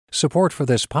Support for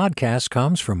this podcast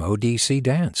comes from ODC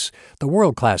Dance. The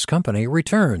world-class company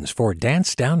returns for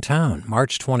Dance Downtown,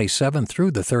 March 27th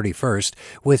through the 31st,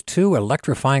 with 2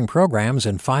 electrifying programs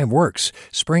and 5 works,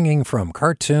 springing from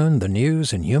cartoon, the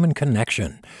news, and human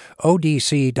connection.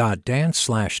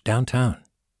 odc.dance/downtown.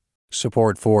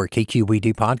 Support for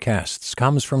KQED podcasts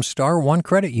comes from Star One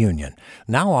Credit Union,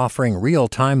 now offering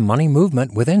real-time money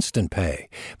movement with Instant Pay.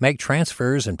 Make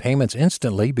transfers and payments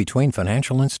instantly between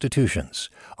financial institutions,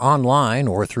 online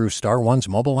or through Star One's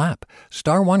mobile app.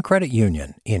 Star One Credit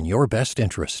Union, in your best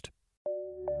interest.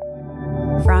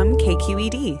 From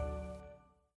KQED.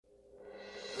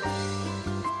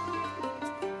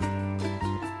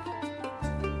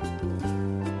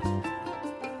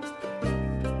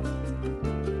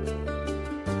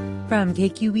 From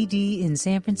KQED in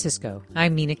San Francisco,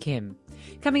 I'm Mina Kim.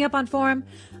 Coming up on Forum,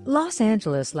 Los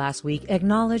Angeles last week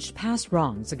acknowledged past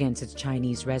wrongs against its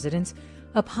Chinese residents,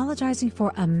 apologizing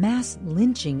for a mass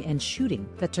lynching and shooting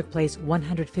that took place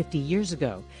 150 years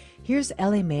ago. Here's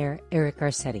LA Mayor Eric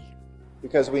Garcetti.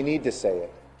 Because we need to say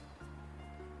it.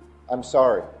 I'm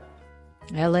sorry.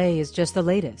 LA is just the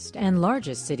latest and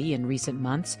largest city in recent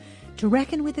months to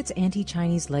reckon with its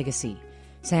anti-Chinese legacy.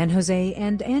 San Jose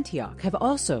and Antioch have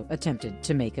also attempted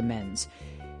to make amends.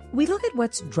 We look at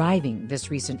what's driving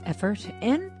this recent effort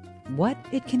and what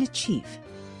it can achieve.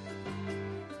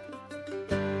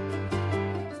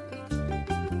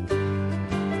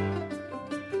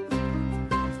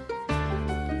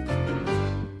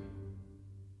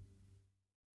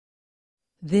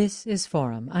 This is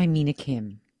Forum. I'm Mina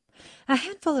Kim. A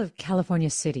handful of California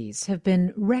cities have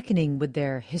been reckoning with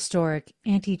their historic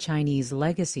anti-Chinese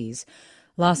legacies.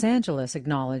 Los Angeles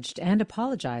acknowledged and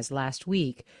apologized last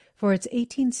week for its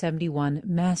 1871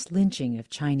 mass lynching of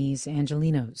Chinese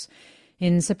Angelenos.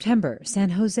 In September,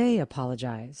 San Jose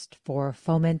apologized for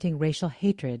fomenting racial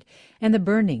hatred and the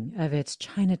burning of its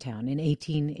Chinatown in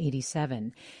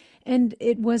 1887. And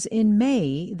it was in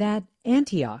May that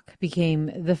Antioch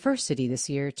became the first city this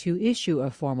year to issue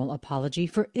a formal apology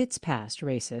for its past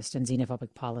racist and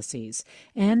xenophobic policies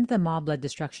and the mob-led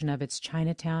destruction of its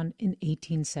Chinatown in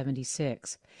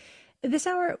 1876. This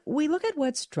hour, we look at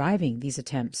what's driving these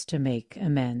attempts to make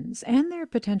amends and their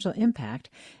potential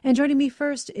impact. And joining me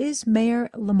first is Mayor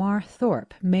Lamar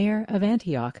Thorpe, Mayor of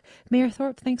Antioch. Mayor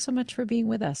Thorpe, thanks so much for being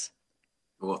with us.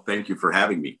 Well, thank you for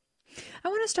having me. I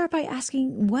want to start by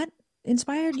asking what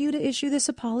inspired you to issue this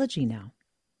apology now?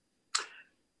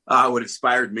 What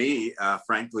inspired me,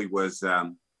 frankly, was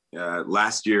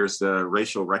last year's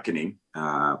racial reckoning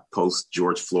post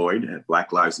George Floyd at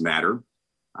Black Lives Matter.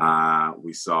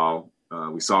 We saw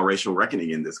racial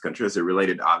reckoning in this country as it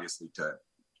related, obviously, to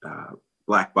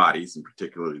Black bodies, and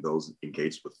particularly those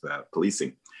engaged with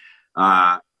policing.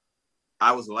 I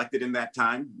was elected in that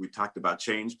time. We talked about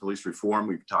change, police reform.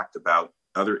 We've talked about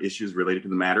other issues related to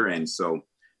the matter. And so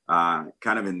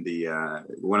kind of in the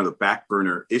one of the back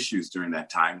burner issues during that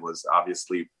time was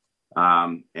obviously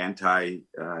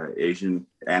anti-Asian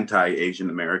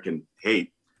American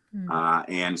hate.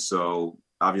 And so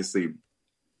obviously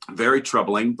very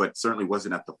troubling, but certainly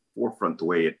wasn't at the forefront the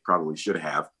way it probably should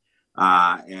have.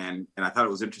 And I thought it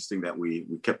was interesting that we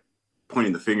kept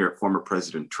pointing the finger at former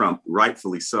President Trump,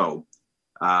 rightfully so,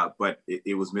 but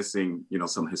it was missing,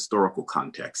 some historical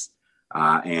context.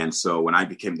 And so when I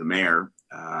became the mayor,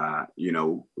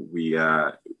 we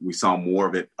saw more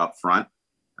of it up front,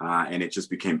 and it just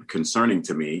became concerning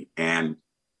to me. And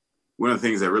one of the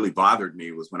things that really bothered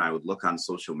me was when I would look on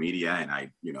social media and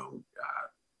I,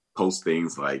 post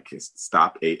things like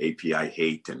stop AAPI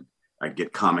hate, and I'd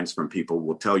get comments from people,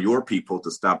 well, tell your people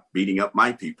to stop beating up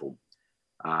my people.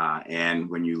 And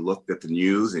when you looked at the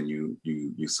news and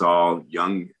you saw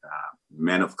young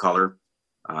men of color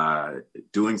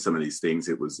doing some of these things,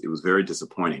 it was very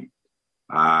disappointing.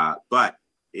 But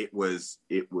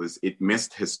it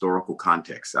missed historical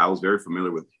context. I was very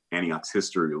familiar with Antioch's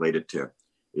history related to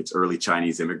its early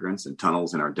Chinese immigrants and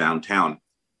tunnels in our downtown.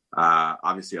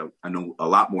 Obviously, I know a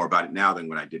lot more about it now than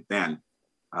when I did then.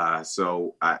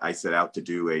 So I set out to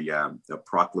do a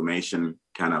proclamation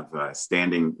kind of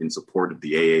standing in support of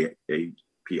the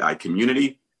AAPI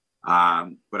community.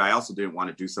 But I also didn't want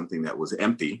to do something that was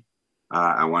empty.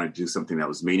 I wanted to do something that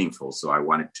was meaningful. So I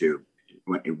wanted to,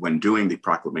 when doing the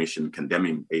proclamation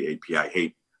condemning AAPI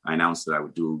hate, I announced that I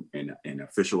would do an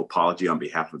official apology on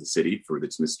behalf of the city for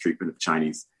its mistreatment of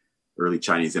early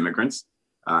Chinese immigrants.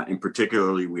 And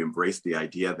particularly, we embraced the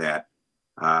idea that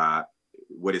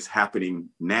what is happening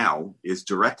now is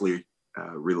directly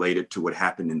related to what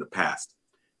happened in the past.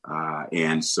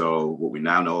 And so what we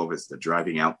now know of is the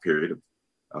driving out period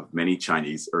of many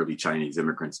early Chinese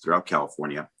immigrants throughout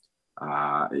California.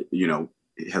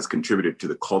 has contributed to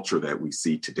the culture that we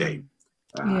see today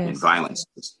in violence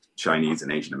with Chinese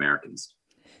and Asian Americans.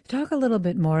 Talk a little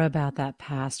bit more about that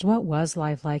past. What was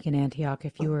life like in Antioch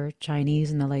if you were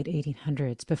Chinese in the late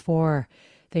 1800s, before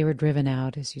they were driven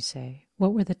out, as you say?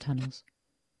 What were the tunnels?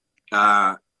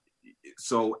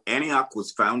 So Antioch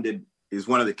is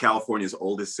one of California's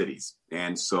oldest cities.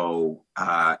 And so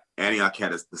Antioch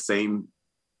had the same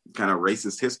kind of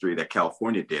racist history that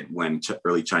California did when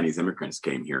early Chinese immigrants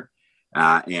came here.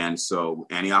 And so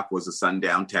Antioch was a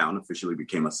sundown town, officially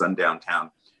became a sundown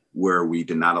town, where we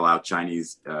did not allow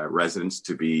Chinese residents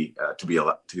to be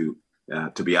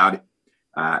out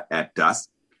at dusk.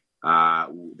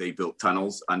 They built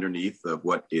tunnels underneath of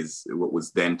what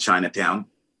was then Chinatown,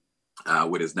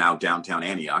 what is now downtown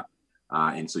Antioch.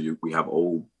 And so we have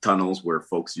old tunnels where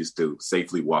folks used to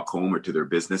safely walk home or to their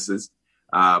businesses.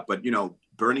 But,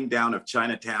 burning down of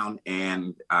Chinatown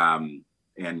and having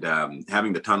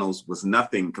the tunnels was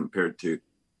nothing compared to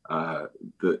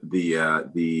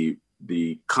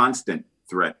the constant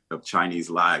threat of Chinese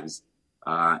lives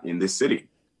in this city.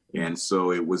 And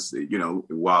so it was,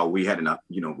 while we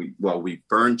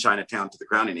burned Chinatown to the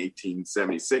ground in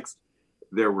 1876,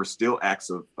 there were still acts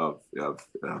of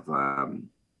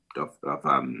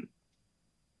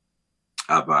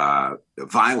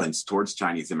violence towards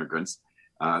Chinese immigrants.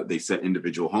 They set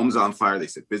individual homes on fire. They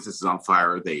set businesses on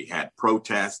fire. They had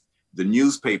protests. The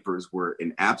newspapers were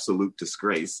in absolute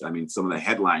disgrace. I mean, some of the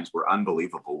headlines were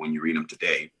unbelievable when you read them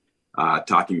today,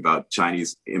 talking about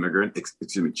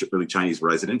early Chinese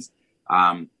residents.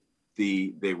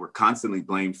 They were constantly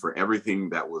blamed for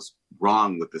everything that was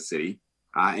wrong with the city.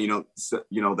 That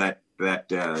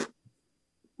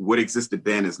what existed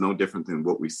then is no different than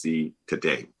what we see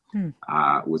today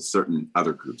with certain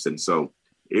other groups. And so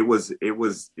it was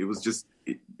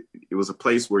a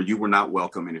place where you were not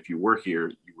welcome. And if you were here,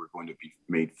 you were going to be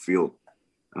made feel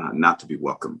not to be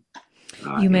welcome.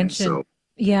 You mentioned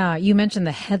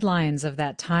the headlines of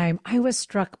that time. I was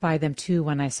struck by them too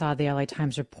when I saw the LA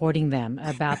Times reporting them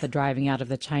about the driving out of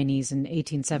the Chinese in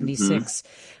 1876.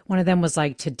 One of them was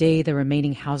like, today the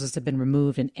remaining houses have been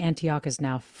removed and Antioch is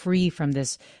now free from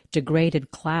this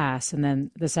degraded class. And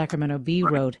then the Sacramento Bee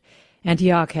wrote,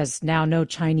 Antioch has now no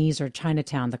Chinese or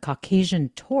Chinatown. The Caucasian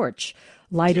torch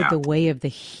lighted the way of the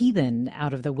heathen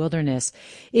out of the wilderness.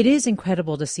 It is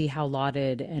incredible to see how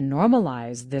lauded and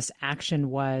normalized this action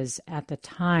was at the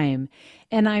time.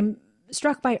 And I'm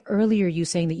struck by earlier you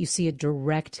saying that you see a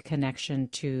direct connection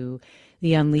to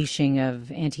the unleashing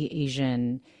of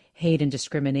anti-Asian hate and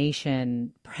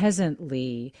discrimination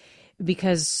presently,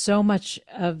 because so much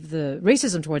of the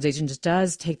racism towards Asians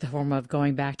does take the form of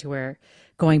going back to where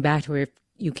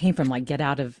you came from, like, get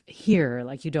out of here,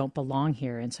 like you don't belong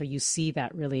here. And so you see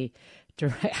that really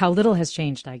how little has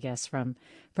changed, I guess, from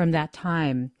that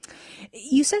time.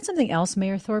 You said something else,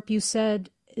 Mayor Thorpe. You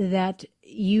said that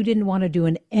you didn't want to do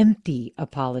an empty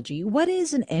apology. What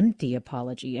is an empty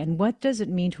apology, and what does it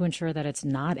mean to ensure that it's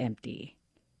not empty?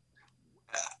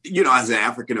 As an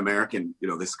African American,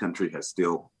 this country has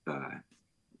still,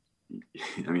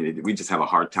 we just have a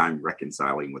hard time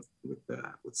reconciling with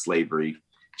slavery,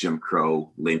 Jim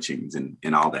Crow, lynchings,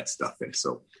 and all that stuff. And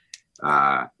so,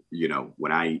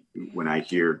 when I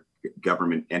hear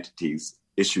government entities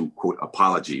issue, quote,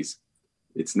 apologies,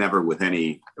 it's never with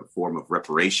any form of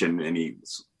reparation, any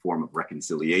form of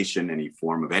reconciliation, any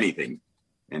form of anything.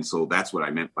 And so that's what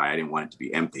I meant by I didn't want it to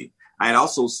be empty. I had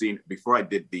also seen, before I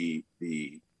did the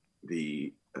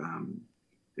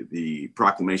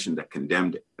proclamation that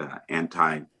condemned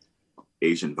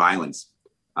anti-Asian violence,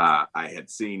 I had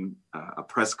seen a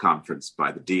press conference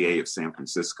by the DA of San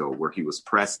Francisco where he was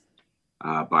pressed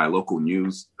by a local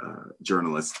news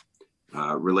journalist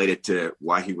related to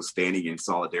why he was standing in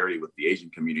solidarity with the Asian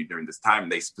community during this time.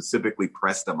 And they specifically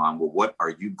pressed him on, well, what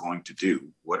are you going to do?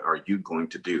 What are you going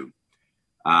to do?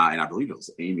 And I believe it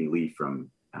was Amy Lee from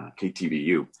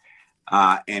KTVU.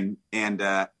 And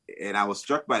I was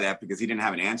struck by that because he didn't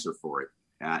have an answer for it.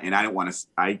 And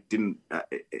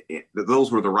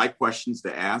those were the right questions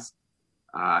to ask.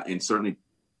 And certainly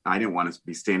I didn't want to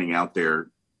be standing out there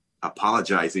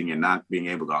apologizing and not being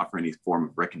able to offer any form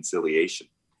of reconciliation.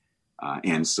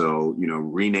 And so,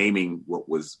 renaming what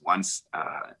was once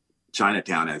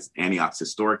Chinatown as Antioch's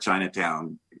historic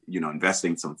Chinatown,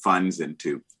 investing some funds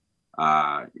into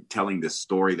telling this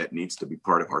story that needs to be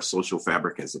part of our social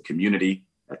fabric as a community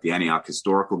at the Antioch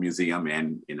Historical Museum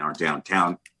and in our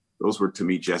downtown. Those were, to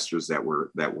me, gestures that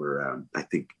were I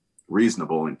think,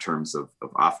 reasonable in terms of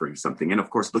offering something. And of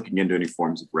course, looking into any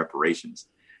forms of reparations.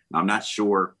 Now, I'm not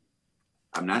sure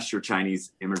I'm not sure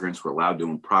Chinese immigrants were allowed to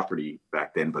own property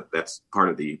back then, but that's part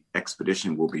of the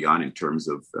expedition we'll be on in terms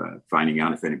of finding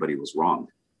out if anybody was wronged.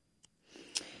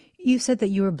 You said that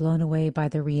you were blown away by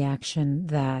the reaction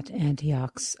that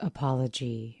Antioch's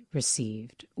apology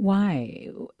received. Why?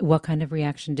 What kind of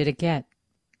reaction did it get?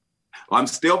 Well, I'm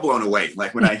still blown away.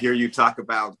 Like when I hear you talk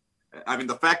about,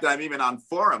 the fact that I'm even on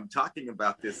Forum talking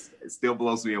about this, it still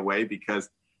blows me away because,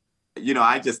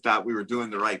 I just thought we were doing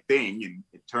the right thing. And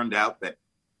it turned out that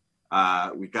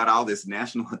we got all this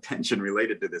national attention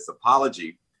related to this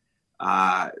apology,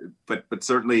 but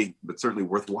certainly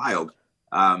worthwhile.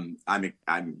 I'm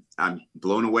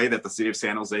blown away that the city of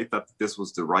San Jose thought that this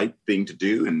was the right thing to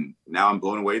do, and now I'm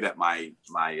blown away that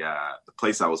the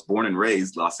place I was born and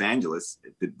raised, Los Angeles,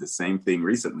 did the same thing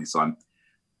recently. So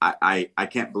I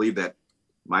can't believe that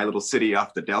my little city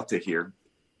off the Delta here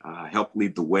helped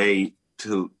lead the way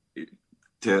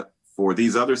for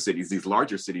these other cities, these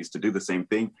larger cities, to do the same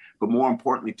thing, but more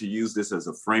importantly, to use this as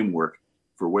a framework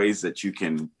for ways that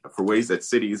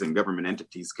cities and government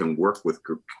entities can work with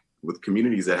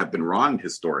communities that have been wronged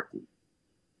historically.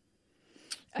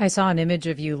 I saw an image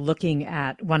of you looking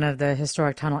at one of the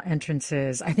historic tunnel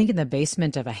entrances, I think in the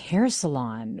basement of a hair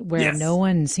salon, where Yes. No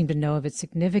one seemed to know of its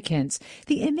significance.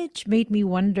 The image made me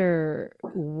wonder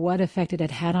what effect it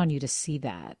had had on you to see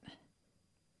that.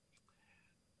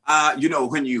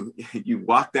 When you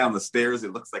walk down the stairs,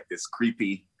 it looks like this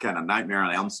creepy kind of Nightmare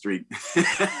on Elm Street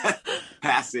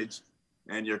passage,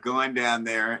 and you're going down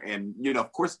there, and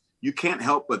of course, you can't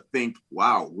help but think,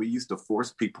 wow, we used to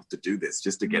force people to do this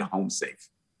just to get home safe.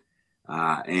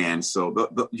 And so,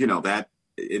 that,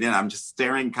 and then I'm just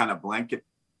staring kind of blank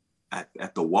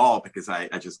at the wall because I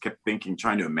just kept thinking,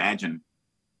 trying to imagine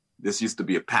this used to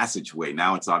be a passageway.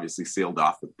 Now it's obviously sealed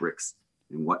off with bricks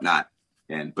and whatnot.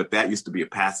 But that used to be a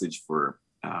passage for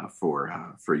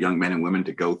young men and women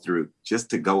to go through just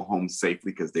to go home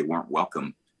safely because they weren't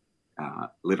welcome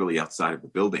literally outside of the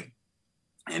building.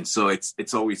 And so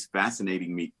it's always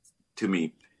fascinating to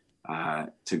me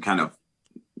to kind of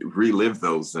relive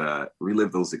those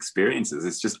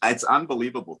experiences. It's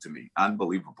unbelievable to me.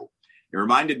 Unbelievable. It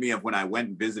reminded me of when I went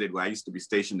and visited, I used to be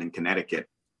stationed in Connecticut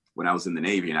when I was in the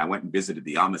Navy, and I went and visited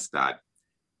the Amistad.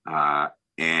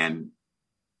 And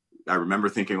I remember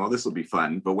thinking, well, this will be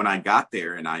fun. But when I got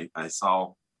there and I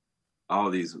saw all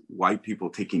these white people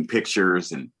taking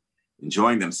pictures and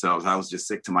enjoying themselves, I was just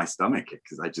sick to my stomach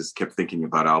because I just kept thinking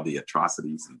about all the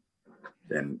atrocities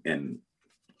and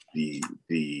the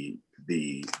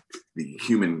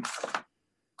human,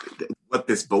 what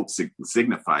this boat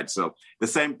signified. So the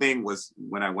same thing was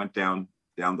when I went down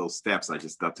those steps. I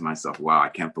just thought to myself, wow, I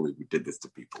can't believe we did this to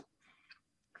people.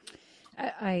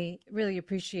 I really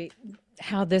appreciate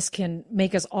how this can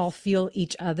make us all feel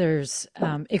each other's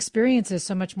experiences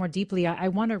so much more deeply. I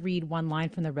want to read one line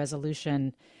from the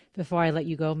resolution before I let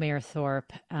you go, Mayor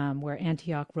Thorpe, where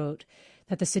Antioch wrote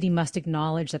that the city must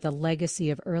acknowledge that the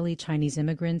legacy of early Chinese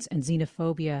immigrants and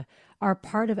xenophobia are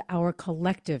part of our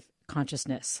collective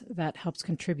consciousness that helps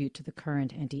contribute to the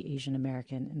current anti-Asian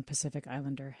American and Pacific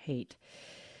Islander hate.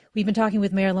 We've been talking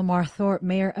with Mayor Lamar Thorpe,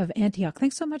 Mayor of Antioch.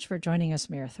 Thanks so much for joining us,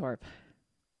 Mayor Thorpe.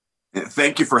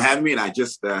 Thank you for having me. And I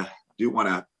just do want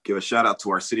to give a shout out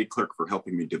to our city clerk for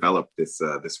helping me develop this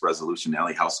resolution,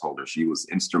 Ellie Householder. She was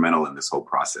instrumental in this whole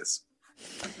process.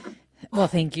 Well,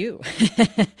 thank you.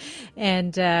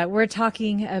 And we're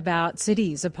talking about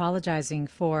cities apologizing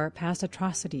for past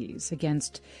atrocities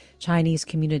against Chinese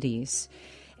communities.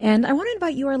 And I want to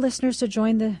invite you, our listeners, to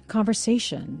join the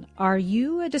conversation. Are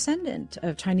you a descendant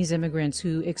of Chinese immigrants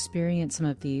who experienced some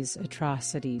of these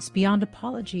atrocities? Beyond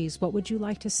apologies, what would you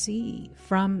like to see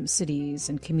from cities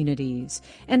and communities?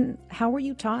 And how were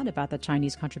you taught about the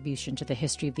Chinese contribution to the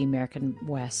history of the American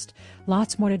West?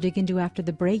 Lots more to dig into after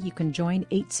the break. You can join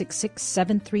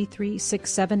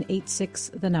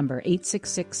 866-733-6786, the number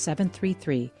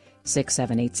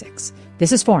 866-733-6786.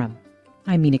 This is Forum.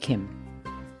 I'm Mina Kim.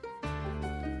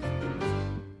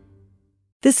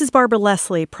 This is Barbara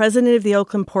Leslie, President of the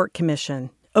Oakland Port Commission.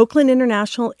 Oakland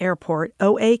International Airport,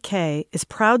 OAK, is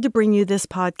proud to bring you this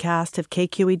podcast of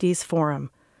KQED's Forum.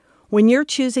 When you're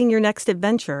choosing your next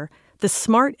adventure, the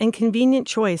smart and convenient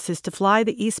choice is to fly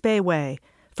the East Bay Way,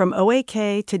 from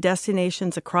OAK to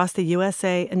destinations across the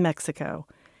USA and Mexico.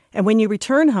 And when you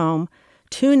return home,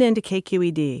 tune in to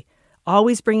KQED,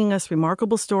 always bringing us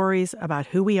remarkable stories about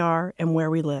who we are and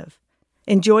where we live.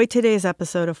 Enjoy today's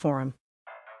episode of Forum.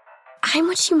 I'm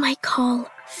what you might call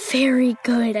very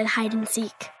good at hide and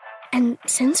seek. And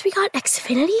since we got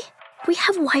Xfinity, we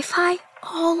have Wi-Fi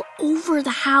all over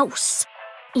the house,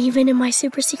 even in my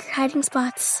super secret hiding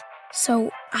spots.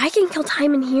 So I can kill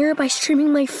time in here by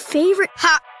streaming my favorite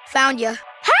Found you.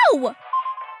 How?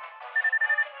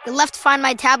 You left Find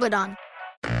My tablet on.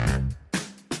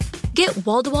 Get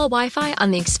wall-to-wall Wi-Fi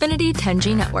on the Xfinity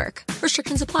 10G network.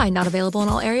 Restrictions apply. Not available in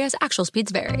all areas. Actual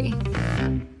speeds vary.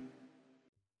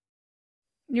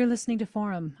 You're listening to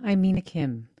Forum. I'm Mina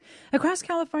Kim. Across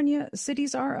California,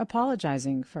 cities are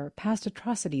apologizing for past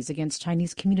atrocities against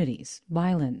Chinese communities,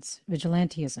 violence,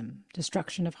 vigilantism,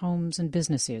 destruction of homes and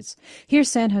businesses. Here's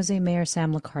San Jose Mayor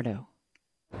Sam Liccardo.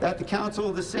 That the Council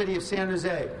of the City of San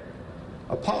Jose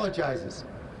apologizes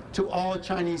to all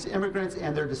Chinese immigrants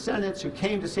and their descendants who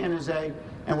came to San Jose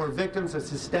and were victims of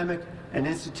systemic and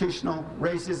institutional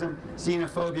racism,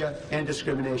 xenophobia, and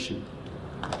discrimination.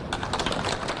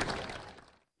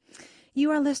 You,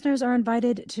 our listeners, are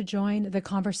invited to join the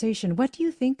conversation. What do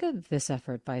you think of this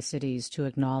effort by cities to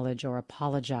acknowledge or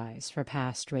apologize for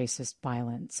past racist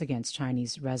violence against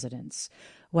Chinese residents?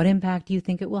 What impact do you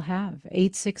think it will have?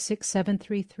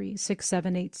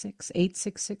 866-733-6786,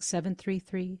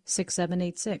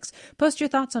 866-733-6786. Post your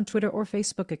thoughts on Twitter or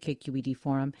Facebook at KQED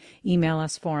Forum. Email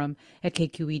us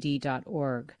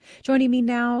forum@kqed.org. Joining me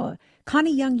now,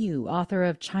 Connie Young-Yu, author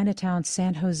of Chinatown,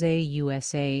 San Jose,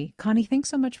 USA. Connie, thanks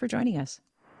so much for joining us.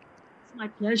 It's my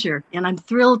pleasure. And I'm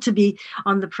thrilled to be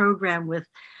on the program with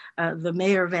the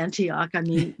mayor of Antioch. I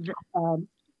mean,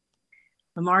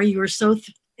 Lamar, you were so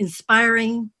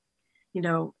inspiring,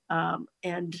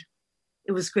 and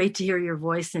it was great to hear your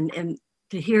voice and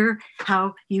to hear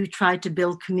how you tried to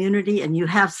build community, and you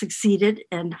have succeeded.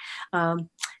 And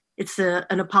it's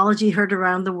an apology heard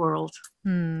around the world.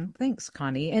 Thanks,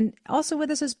 Connie. And also with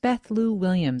us is Beth Lou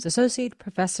Williams, Associate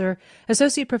Professor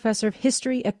of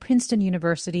History at Princeton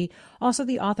University, also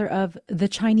the author of The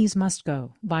Chinese Must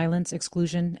Go, Violence,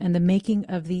 Exclusion, and the Making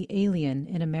of the Alien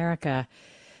in America.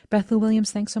 Beth Lou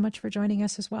Williams, thanks so much for joining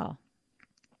us as well.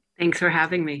 Thanks for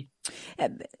having me.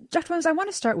 Dr. Williams, I want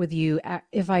to start with you,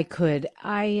 if I could.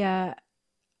 I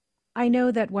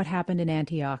know that what happened in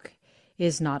Antioch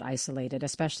is not isolated,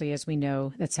 especially as we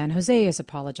know that San Jose has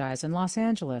apologized and Los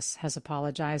Angeles has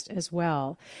apologized as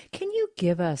well. Can you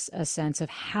give us a sense of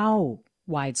how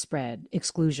widespread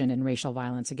exclusion and racial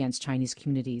violence against Chinese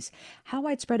communities, how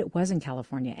widespread it was in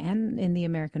California and in the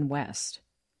American West?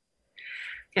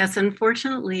 Yes,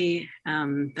 unfortunately,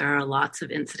 there are lots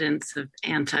of incidents of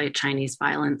anti-Chinese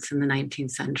violence in the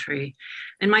 19th century.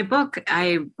 In my book,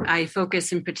 I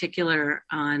focus in particular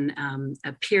on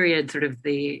a period, sort of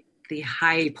the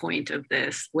high point of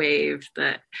this wave,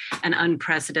 an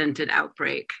unprecedented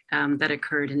outbreak that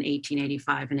occurred in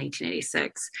 1885 and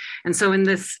 1886. And so in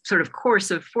this sort of course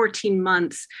of 14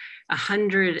 months,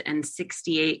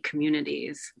 168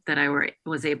 communities that I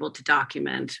was able to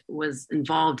document was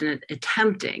involved in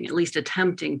attempting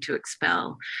to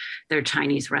expel their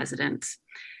Chinese residents.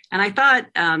 And I thought,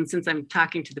 since I'm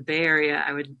talking to the Bay Area,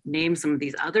 I would name some of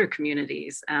these other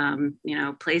communities,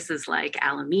 places like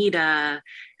Alameda,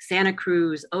 Santa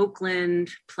Cruz,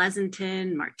 Oakland,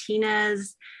 Pleasanton,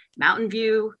 Martinez, Mountain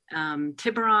View,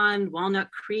 Tiburon,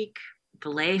 Walnut Creek,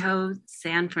 Vallejo,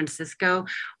 San Francisco.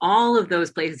 All of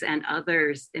those places and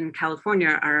others in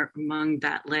California are among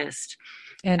that list.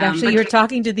 And actually, you're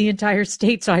talking to the entire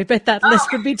state, so I bet that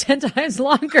list would be 10 times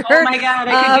longer. Oh my God,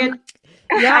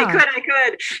 yeah. I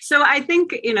could. So I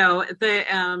think,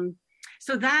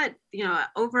 so that,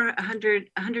 over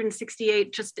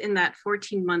 168 just in that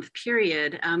 14-month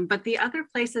period. But the other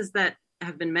places that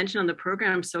have been mentioned on the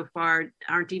program so far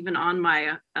aren't even on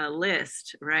my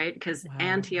list, right? Because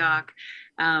Antioch,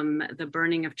 the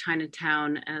burning of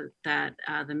Chinatown that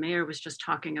the mayor was just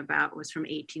talking about was from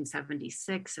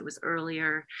 1876. It was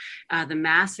earlier. The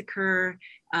massacre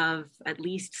of at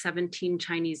least 17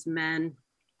 Chinese men,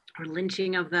 or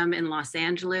lynching of them in Los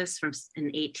Angeles in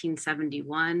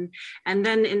 1871. And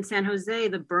then in San Jose,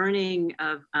 the burning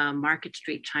of Market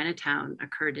Street, Chinatown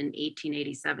occurred in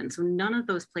 1887. So none of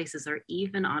those places are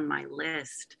even on my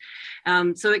list.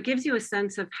 So it gives you a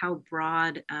sense of how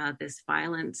broad this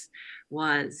violence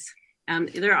was.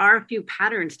 There are a few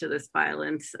patterns to this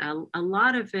violence. A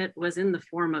lot of it was in the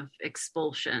form of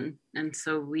expulsion. And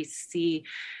so we see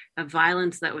a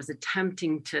violence that was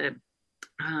attempting to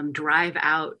drive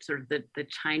out sort of the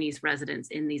Chinese residents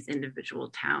in these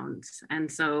individual towns.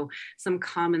 And so some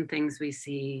common things we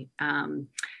see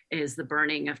is the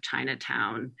burning of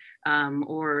Chinatown,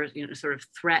 or sort of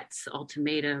threats,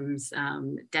 ultimatums,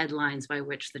 deadlines by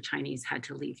which the Chinese had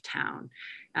to leave town.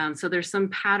 So there's some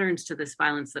patterns to this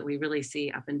violence that we really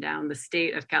see up and down the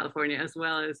state of California, as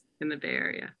well as in the Bay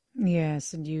Area.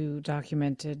 Yes, and you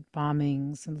documented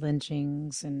bombings and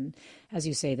lynchings and, as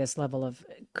you say, this level of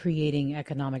creating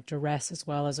economic duress as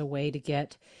well as a way to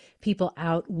get people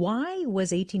out. Why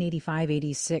was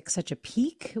 1885-86 such a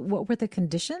peak? What were the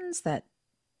conditions that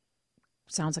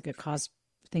sounds like it caused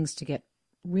things to get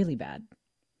really bad?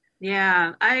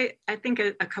 Yeah, I think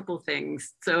a couple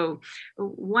things. So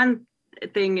one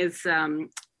thing is,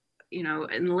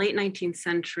 in the late 19th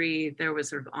century, there was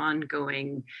sort of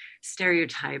ongoing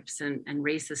stereotypes and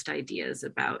racist ideas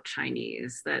about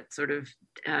Chinese that sort of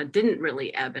didn't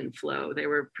really ebb and flow. They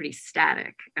were pretty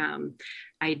static.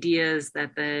 Ideas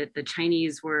that the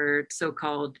Chinese were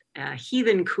so-called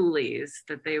heathen coolies,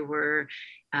 that they were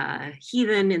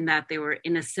heathen in that they were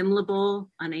inassimilable,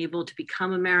 unable to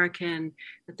become American,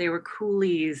 that they were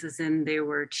coolies as in they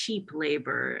were cheap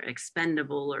labor,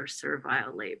 expendable or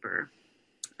servile labor.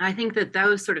 I think that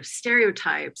those sort of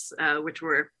stereotypes, which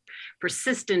were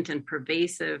persistent and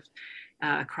pervasive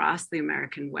across the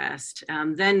American West,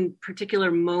 then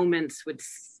particular moments would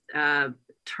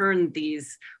turn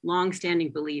these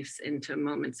longstanding beliefs into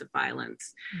moments of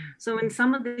violence. So in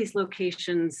some of these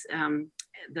locations,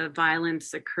 the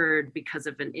violence occurred because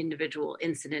of an individual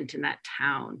incident in that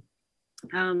town.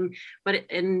 But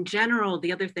in general,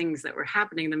 the other things that were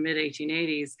happening in the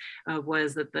mid-1880s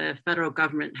was that the federal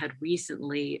government had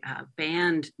recently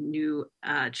banned new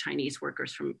Chinese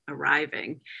workers from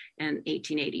arriving in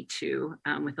 1882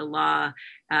 with a law,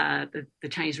 the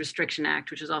Chinese Restriction Act,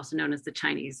 which is also known as the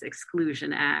Chinese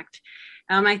Exclusion Act.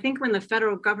 I think when the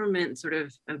federal government sort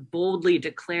of boldly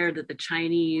declared that the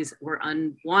Chinese were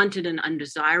unwanted and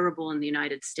undesirable in the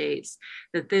United States,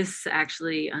 that this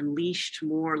actually unleashed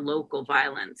more local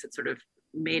violence. It sort of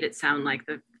made it sound like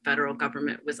the federal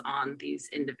government was on these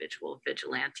individual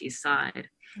vigilantes' side.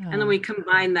 And then we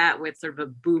combine that with sort of a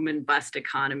boom and bust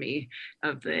economy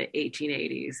of the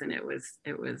 1880s, and it was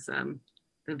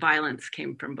the violence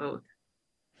came from both.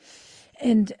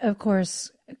 And of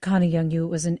course, Connie Youngyu, it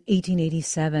was in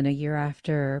 1887, a year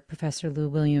after Professor Lou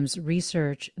Williams'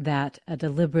 research, that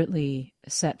deliberately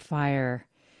set fire,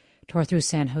 tore through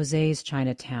San Jose's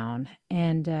Chinatown.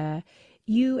 And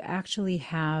you actually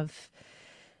have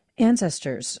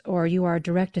ancestors, or you are a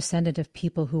direct descendant of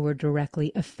people who were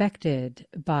directly affected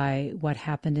by what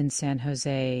happened in San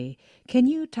Jose. Can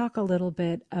you talk a little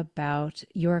bit about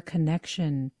your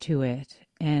connection to it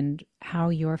and how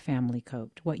your family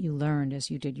coped, what you learned as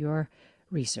you did your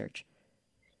research?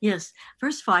 Yes.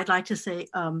 First of all, I'd like to say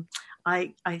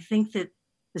I think that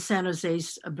the San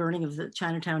Jose's burning of the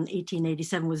Chinatown in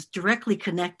 1887 was directly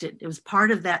connected. It was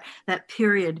part of that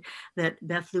period that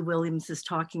Beth Lou Williams is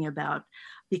talking about,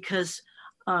 because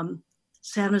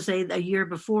San Jose a year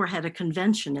before had a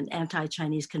convention, an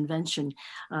anti-Chinese convention,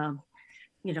 a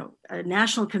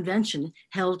national convention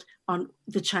held on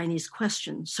the Chinese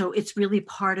question. So it's really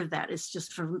part of that. It's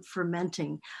just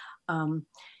fermenting.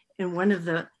 In one of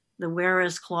the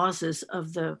whereas clauses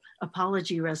of the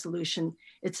apology resolution,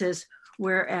 it says,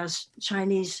 whereas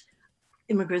Chinese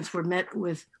immigrants were met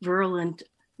with virulent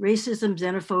racism,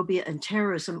 xenophobia, and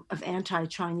terrorism of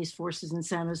anti-Chinese forces in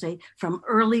San Jose from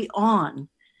early on.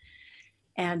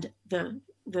 And the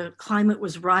climate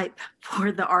was ripe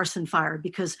for the arson fire,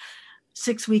 because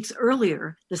 6 weeks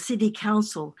earlier, the city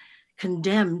council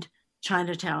condemned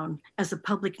Chinatown as a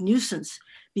public nuisance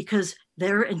because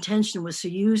their intention was to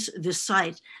use this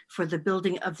site for the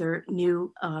building of their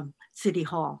new city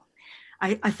hall.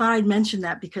 I thought I'd mention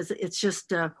that because it's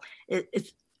just,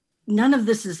 it's none of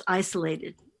this is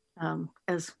isolated,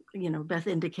 as Beth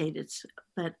indicated.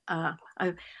 But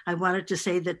I wanted to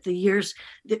say that the years,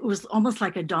 it was almost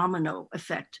like a domino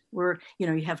effect where,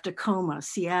 you have Tacoma,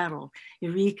 Seattle,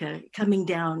 Eureka coming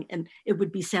down, and it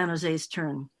would be San Jose's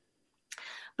turn.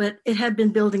 But it had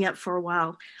been building up for a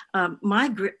while.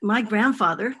 My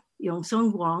grandfather,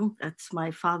 Yong-Sung Wong, that's my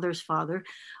father's father,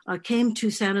 came to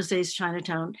San Jose's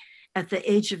Chinatown at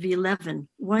the age of 11,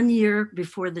 1 year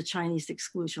before the Chinese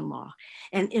exclusion law.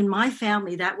 And in my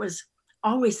family, that was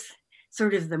always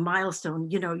sort of the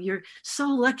milestone. You're so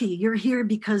lucky you're here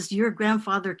because your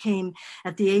grandfather came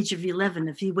at the age of 11.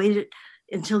 If he waited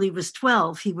until he was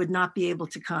 12, he would not be able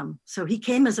to come. So he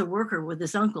came as a worker with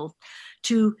his uncle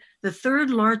to the third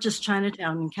largest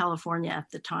Chinatown in California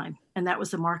at the time. And that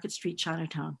was the Market Street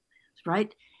Chinatown,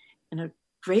 right? In a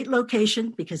great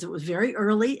location because it was very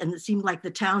early and it seemed like the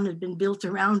town had been built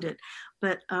around it.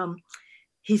 But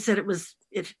he said it was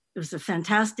a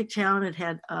fantastic town. It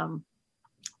had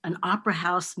an opera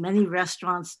house, many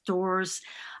restaurants, stores,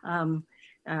 a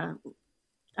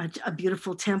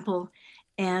beautiful temple.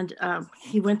 And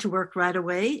he went to work right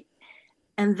away.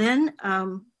 And then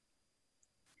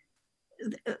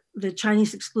the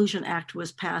Chinese Exclusion Act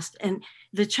was passed, and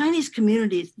the Chinese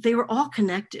communities, they were all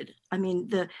connected. I mean,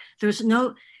 the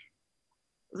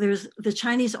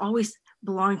Chinese always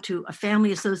belonged to a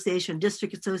family association,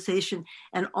 district association,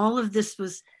 and all of this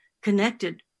was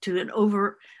connected to an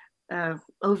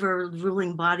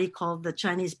overruling body called the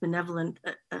Chinese Benevolent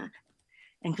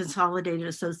and Consolidated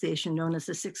Association, known as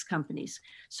the Six Companies.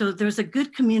 So there's a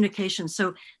good communication.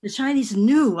 So the Chinese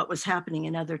knew what was happening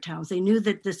in other towns. They knew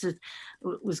that this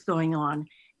was going on.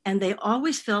 And they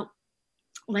always felt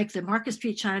like the Market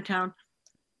Street Chinatown,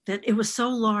 that it was so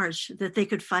large that they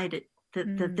could fight it,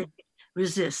 that they could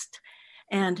resist.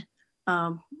 And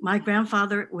my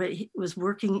grandfather was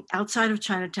working outside of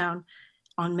Chinatown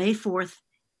on May 4th,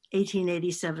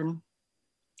 1887,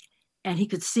 and he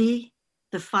could see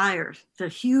the fire, the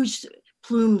huge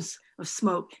plumes of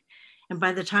smoke. And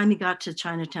by the time he got to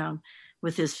Chinatown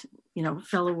with his,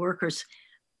 fellow workers,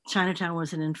 Chinatown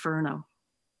was an inferno.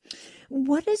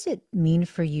 What does it mean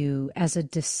for you as a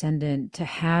descendant to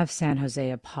have San Jose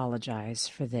apologize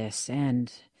for this and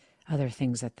other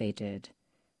things that they did?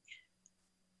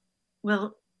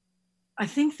 Well, I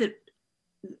think that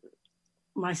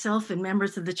myself and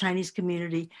members of the Chinese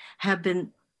community have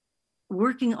been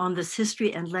working on this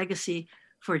history and legacy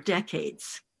for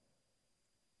decades.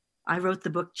 I wrote the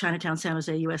book Chinatown, San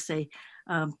Jose, USA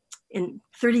in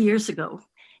 30 years ago,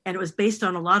 and it was based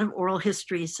on a lot of oral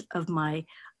histories of my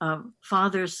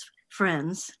father's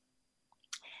friends,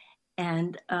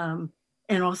 and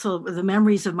also the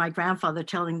memories of my grandfather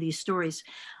telling these stories.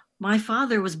 My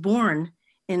father was born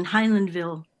in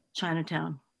Highlandville,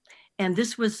 Chinatown, and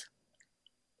this was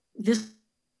the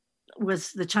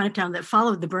Chinatown that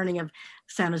followed the burning of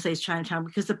San Jose's Chinatown,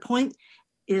 because the point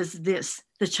is this: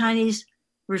 the Chinese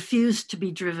refused to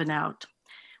be driven out.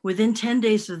 Within 10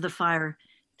 days of the fire,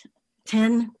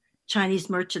 10 Chinese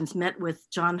merchants met with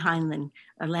John Heinlein,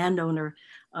 a landowner.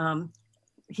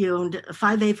 He owned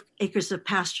 5 acres of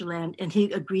pasture land, and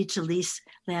he agreed to lease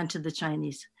land to the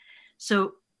Chinese.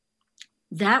 So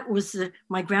that was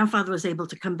my grandfather was able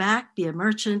to come back, be a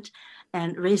merchant,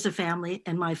 and raise a family.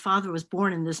 And my father was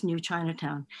born in this new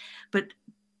Chinatown. But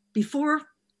before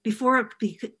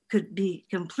it could be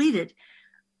completed,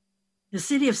 the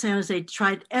city of San Jose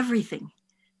tried everything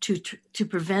to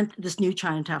prevent this new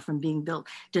Chinatown from being built,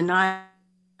 deny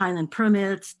Highland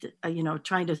permits,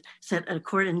 trying to set a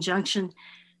court injunction.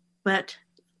 But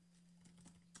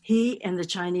he and the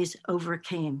Chinese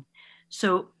overcame.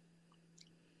 So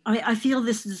I feel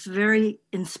this is a very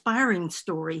inspiring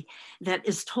story that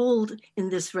is told in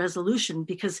this resolution,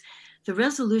 because the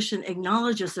resolution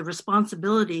acknowledges the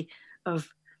responsibility of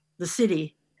the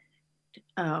city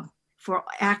for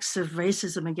acts of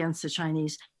racism against the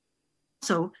Chinese,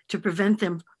 so to prevent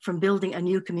them from building a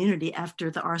new community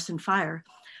after the arson fire.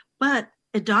 But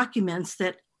it documents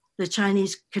that the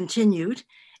Chinese continued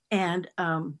and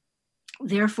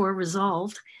therefore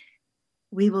resolved,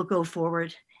 we will go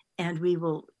forward and we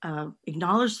will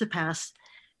acknowledge the past,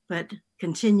 but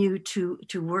continue to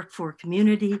work for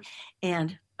community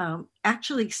and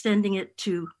actually extending it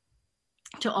to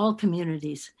all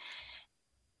communities.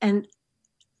 And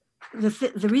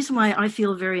the reason why I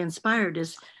feel very inspired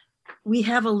is we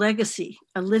have a legacy,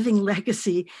 a living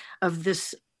legacy of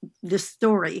this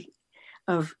story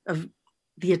of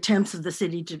the attempts of the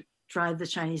city to drive the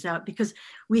Chinese out, because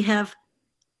we have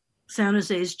San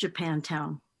Jose's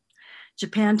Japantown.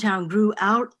 Japantown grew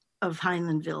out of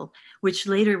Highlandville, which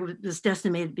later was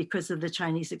decimated because of the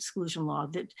Chinese exclusion law,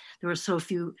 that there were so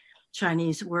few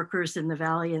Chinese workers in the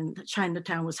valley, and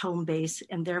Chinatown was home base,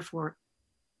 and therefore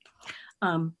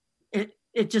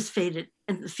it just faded.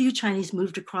 And a few Chinese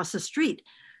moved across the street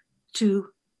to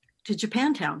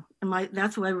Japantown, and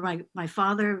that's where my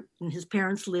father and his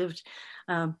parents lived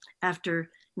after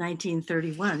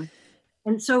 1931.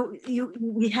 And so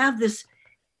we have this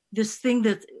thing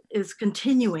that is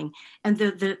continuing, and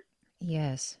the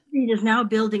yes, it is now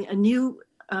building a new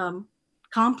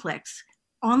complex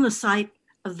on the site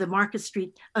of the Market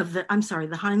Street of the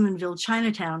Highlandville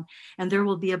Chinatown, and there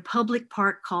will be a public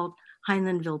park called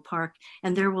Highlandville Park,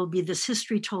 and there will be this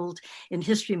history told in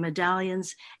history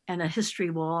medallions and a history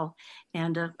wall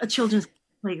and a children's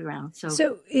playground.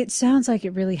 So it sounds like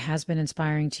it really has been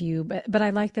inspiring to you, but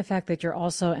I like the fact that you're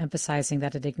also emphasizing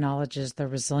that it acknowledges the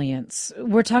resilience.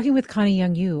 We're talking with Connie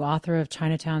Young Yu, author of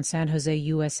Chinatown, San Jose,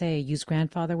 USA. Yu's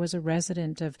grandfather was a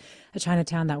resident of a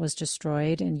Chinatown that was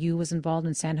destroyed, and Yu was involved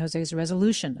in San Jose's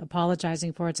resolution,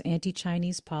 apologizing for its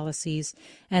anti-Chinese policies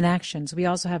and actions. We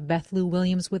also have Beth Lou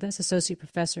Williams with us, Associate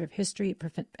Professor of History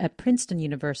at Princeton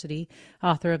University,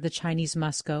 author of The Chinese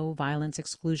Must Go, Violence,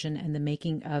 Exclusion, and the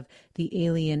Making of the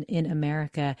Alien in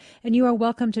America. And you are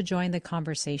welcome to join the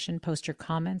conversation. Post your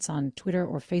comments on Twitter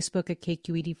or Facebook at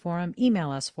KQED Forum.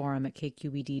 Email us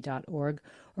forum@kqed.org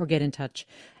or get in touch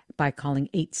by calling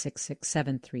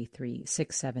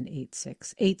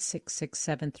 866-733-6786,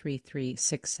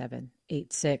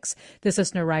 866-733-6786. This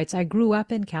listener writes, I grew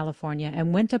up in California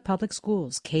and went to public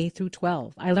schools, K through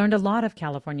 12. I learned a lot of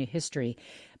California history,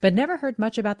 but never heard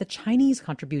much about the Chinese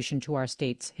contribution to our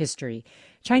state's history.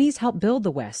 Chinese helped build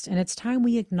the West, and it's time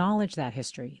we acknowledge that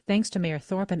history, thanks to Mayor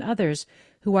Thorpe and others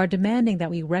who are demanding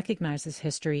that we recognize this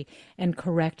history and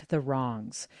correct the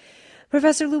wrongs.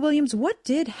 Professor Lou Williams, what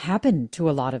did happen to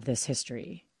a lot of this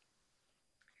history?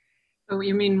 Oh,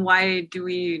 you mean why do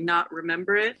we not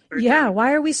remember it? Yeah,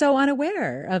 why are we so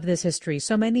unaware of this history?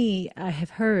 So many I have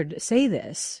heard say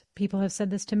this. People have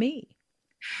said this to me.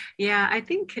 Yeah, I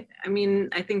think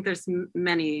there's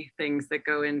many things that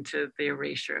go into the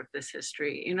erasure of this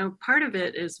history. You know, part of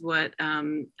it is what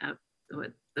the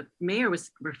mayor was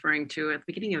referring to at the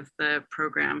beginning of the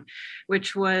program,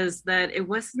 which was that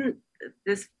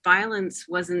this violence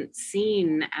wasn't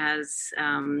seen as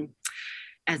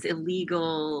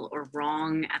illegal or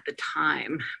wrong at the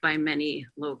time by many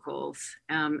locals.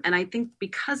 And I think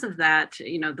because of that,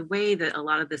 you know, the way that a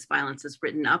lot of this violence is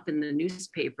written up in the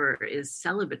newspaper is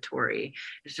celebratory.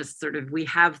 It's just sort of, we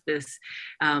have this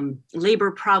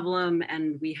labor problem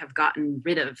and we have gotten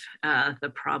rid of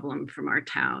the problem from our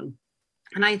town.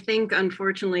 And I think,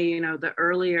 unfortunately, you know, the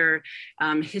earlier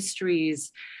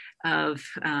histories of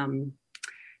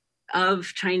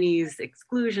Chinese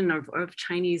exclusion, of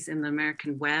Chinese in the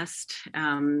American West,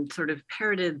 sort of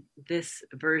parroted this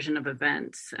version of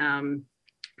events,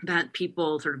 that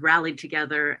people sort of rallied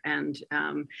together and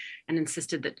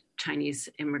insisted that Chinese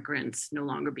immigrants no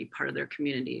longer be part of their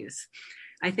communities.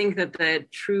 I think that the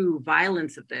true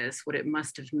violence of this, what it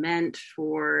must have meant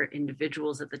for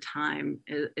individuals at the time,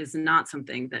 is not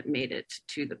something that made it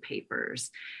to the papers.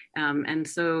 And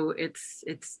so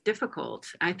it's difficult.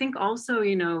 I think also,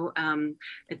 you know,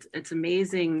 it's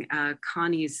amazing,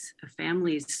 Connie's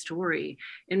family's story.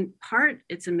 In part,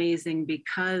 it's amazing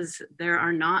because there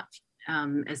are not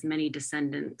as many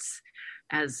descendants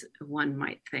as one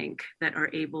might think that are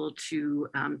able to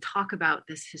talk about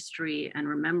this history and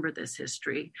remember this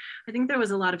history. I think there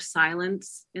was a lot of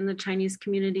silence in the Chinese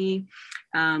community,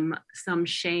 some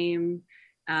shame.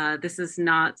 This is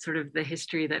not sort of the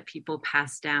history that people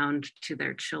pass down to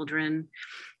their children.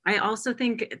 I also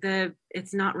think that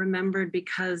it's not remembered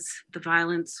because the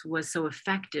violence was so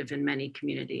effective in many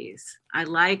communities. I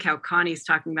like how Connie's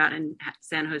talking about in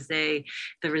San Jose,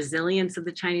 the resilience of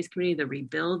the Chinese community, the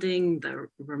rebuilding, the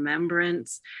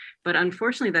remembrance. But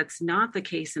unfortunately, that's not the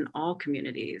case in all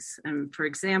communities. And for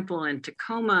example, in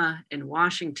Tacoma, in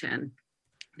Washington,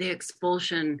 the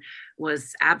expulsion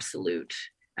was absolute.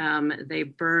 They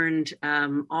burned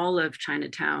all of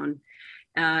Chinatown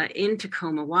in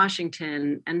Tacoma,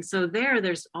 Washington. And so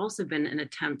there's also been an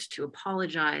attempt to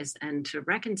apologize and to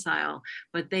reconcile,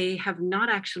 but they have not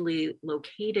actually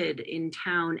located in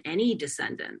town any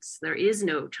descendants. There is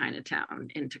no Chinatown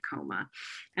in Tacoma.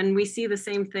 And we see the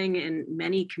same thing in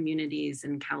many communities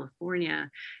in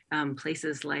California,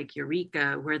 places like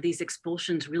Eureka, where these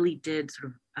expulsions really did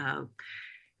sort of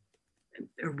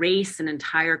erase an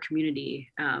entire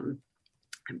community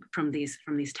from these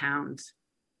towns.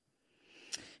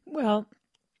 Well,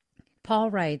 Paul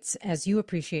writes, as you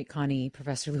appreciate Connie,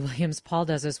 Professor Lou Williams, Paul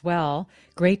does as well.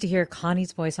 Great to hear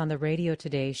Connie's voice on the radio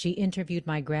today. She interviewed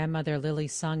my grandmother, Lily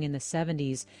Sung, in the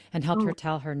 70s and helped her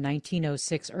tell her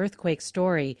 1906 earthquake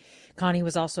story. Connie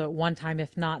was also at one time,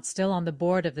 if not still, on the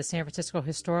board of the San Francisco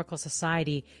Historical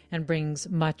Society and brings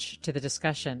much to the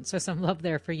discussion. So some love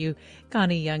there for you,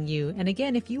 Connie Young Yu. And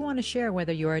again, if you want to share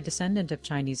whether you're a descendant of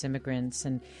Chinese immigrants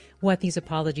and what these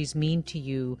apologies mean to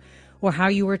you, or how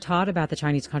you were taught about the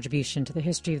Chinese contribution to the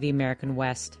history of the American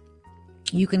West,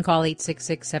 you can call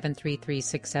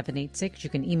 866-733-6786. You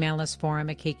can email us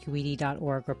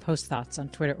forum@kqed.org or post thoughts on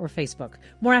Twitter or Facebook.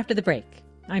 More after the break.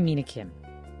 I'm Mina Kim.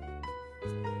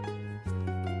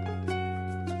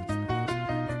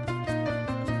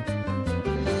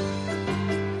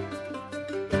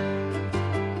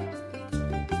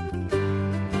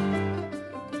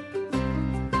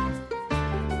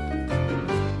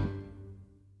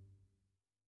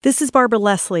 This is Barbara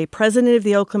Leslie, president of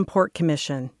the Oakland Port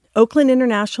Commission. Oakland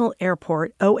International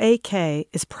Airport, OAK,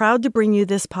 is proud to bring you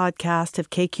this podcast of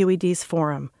KQED's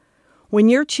Forum. When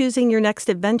you're choosing your next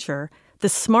adventure, the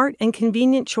smart and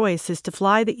convenient choice is to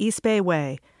fly the East Bay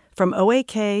Way from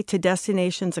OAK to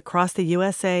destinations across the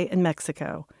USA and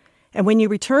Mexico. And when you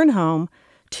return home,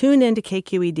 tune in to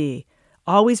KQED,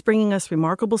 always bringing us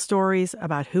remarkable stories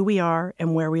about who we are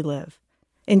and where we live.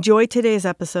 Enjoy today's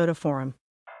episode of Forum.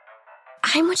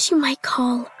 I'm what you might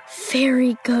call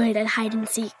very good at hide and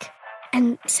seek.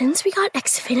 And since we got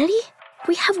Xfinity,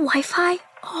 we have Wi-Fi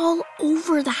all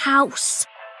over the house,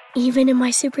 even in my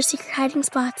super secret hiding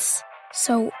spots.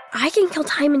 So I can kill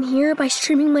time in here by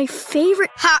streaming my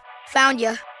favorite... Ha! Found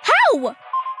you. How?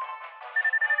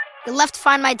 You left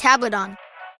Find My tablet on.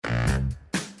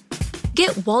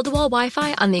 Get wall-to-wall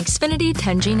Wi-Fi on the Xfinity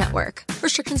 10G network.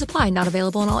 Restrictions apply. Not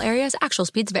available in all areas. Actual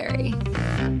speeds vary.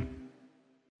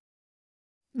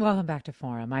 Welcome back to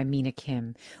Forum. I'm Mina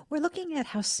Kim. We're looking at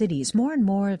how cities, more and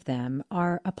more of them,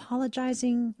 are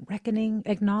apologizing, reckoning,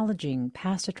 acknowledging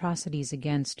past atrocities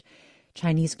against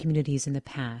Chinese communities in the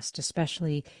past,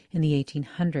 especially in the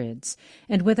 1800s.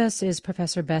 And with us is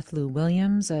Professor Beth Lou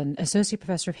Williams, an associate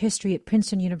professor of history at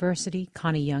Princeton University,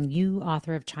 Connie Young Yu,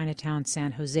 author of Chinatown,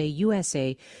 San Jose,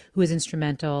 USA, who was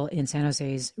instrumental in San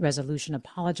Jose's resolution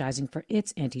apologizing for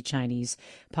its anti-Chinese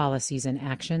policies and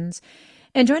actions.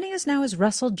 And joining us now is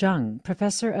Russell Zheng,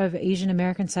 professor of Asian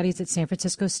American Studies at San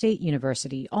Francisco State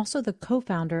University, also the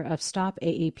co-founder of Stop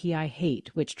AAPI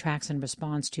Hate, which tracks and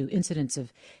responds to incidents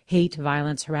of hate,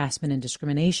 violence, harassment, and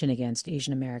discrimination against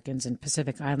Asian Americans and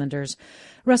Pacific Islanders.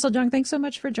 Russell Zheng, thanks so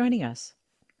much for joining us.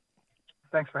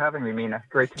 Thanks for having me, Mina.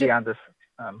 Great to be on this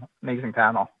amazing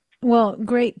panel. Well,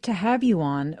 great to have you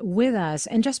on with us.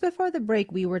 And just before the break,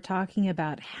 we were talking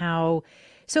about how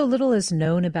so little is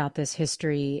known about this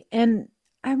history. And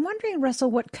I'm wondering, Russell,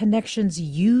 what connections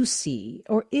you see,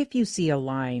 or if you see a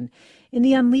line in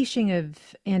the unleashing of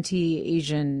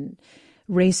anti-Asian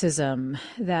racism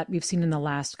that we've seen in the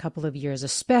last couple of years,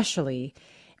 especially,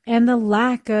 and the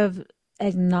lack of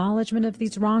acknowledgement of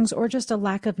these wrongs, or just a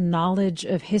lack of knowledge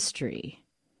of history.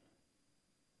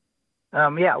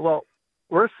 Well,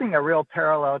 we're seeing a real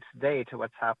parallel today to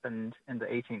what's happened in the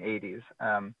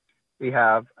 1880s. We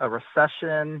have a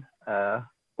recession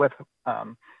with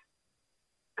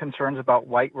concerns about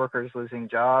white workers losing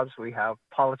jobs. We have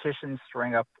politicians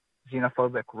stirring up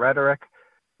xenophobic rhetoric.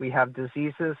 We have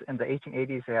diseases. In the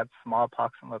 1880s, they had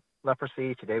smallpox and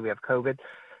leprosy. Today, we have COVID.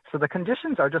 So the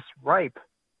conditions are just ripe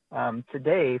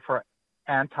today for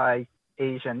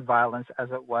anti-Asian violence as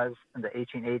it was in the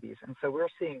 1880s. And so we're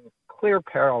seeing clear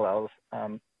parallels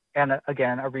and,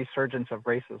 again, a resurgence of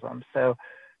racism. So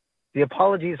the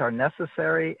apologies are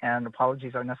necessary, and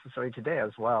apologies are necessary today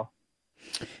as well.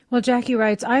 Well, Jackie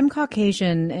writes, I'm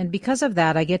Caucasian, and because of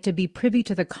that, I get to be privy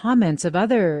to the comments of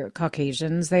other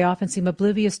Caucasians. They often seem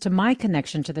oblivious to my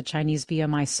connection to the Chinese via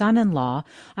my son-in-law.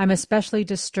 I'm especially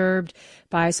disturbed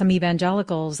by some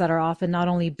evangelicals that are often not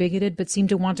only bigoted, but seem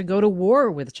to want to go to war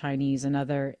with Chinese and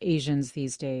other Asians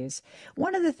these days.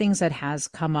 One of the things that has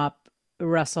come up,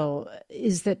 Russell,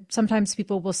 is that sometimes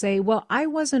people will say, well, I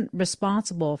wasn't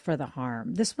responsible for the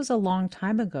harm. This was a long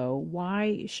time ago.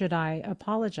 Why should I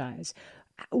apologize?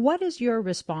 What is your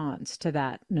response to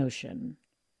that notion?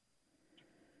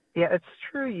 Yeah, it's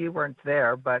true you weren't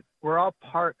there, but we're all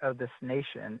part of this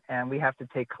nation, and we have to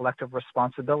take collective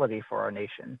responsibility for our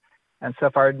nation. And so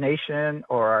if our nation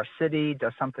or our city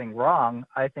does something wrong,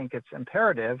 I think it's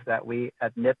imperative that we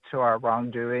admit to our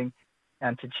wrongdoing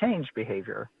and to change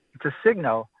behavior, to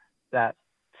signal that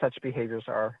such behaviors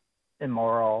are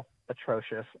immoral,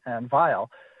 atrocious, and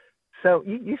vile. So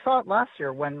you saw it last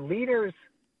year when leaders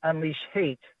unleash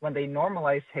hate, when they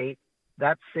normalize hate,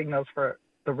 that signals for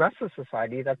the rest of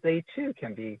society that they too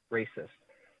can be racist.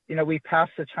 You know, we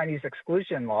passed the Chinese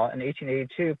exclusion law in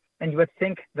 1882, and you would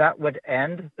think that would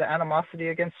end the animosity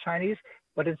against Chinese,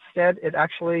 but instead it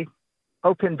actually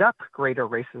opened up greater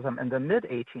racism in the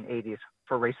mid-1880s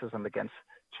for racism against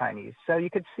Chinese. So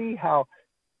you could see how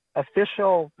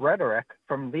official rhetoric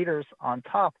from leaders on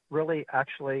top really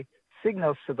actually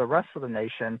signals to the rest of the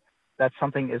nation that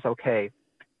something is okay.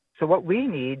 So what we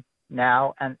need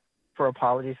now, and for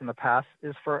apologies in the past,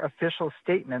 is for official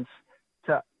statements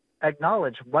to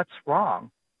acknowledge what's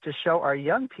wrong, to show our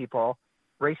young people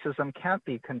racism can't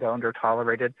be condoned or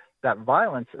tolerated, that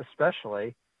violence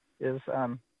especially is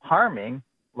harming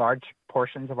large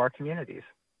portions of our communities.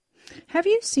 Have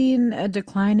you seen a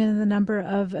decline in the number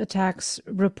of attacks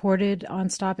reported on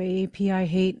Stop AAPI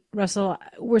Hate? Russell,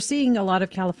 we're seeing a lot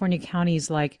of California counties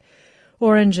like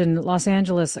Orange and Los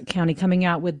Angeles County coming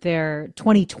out with their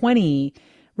 2020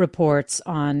 reports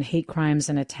on hate crimes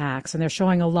and attacks, and they're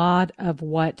showing a lot of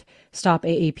what Stop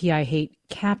AAPI Hate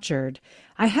captured.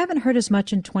 I haven't heard as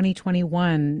much in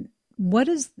 2021. What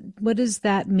does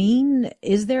that mean?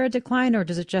 Is there a decline, or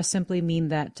does it just simply mean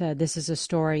that this is a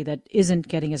story that isn't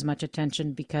getting as much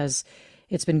attention because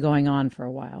it's been going on for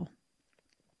a while?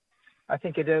 I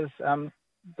think it is.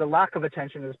 The lack of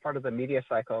attention is part of the media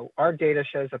cycle. Our data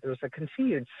shows that there's a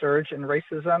continued surge in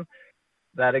racism,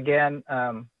 that again,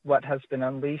 what has been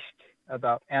unleashed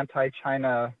about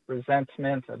anti-China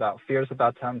resentment, about fears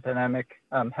about the pandemic,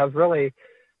 have really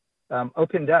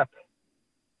opened up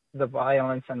the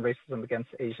violence and racism against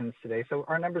Asians today. So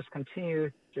our numbers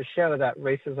continue to show that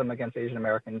racism against Asian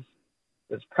Americans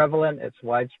is prevalent, it's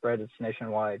widespread, it's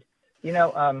nationwide.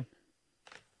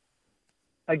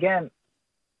 Again,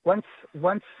 once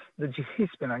the genie's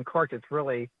been uncorked, it's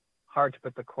really hard to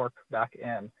put the cork back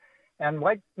in. And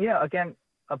again,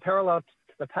 a parallel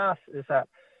to the past is that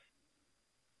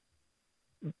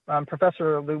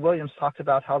Professor Lou Williams talked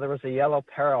about how there was a yellow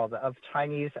peril of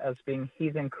Chinese as being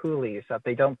heathen coolies, that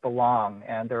they don't belong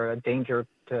and they're a danger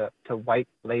to white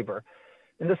labor.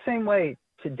 In the same way,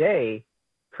 today,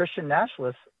 Christian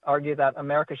nationalists argue that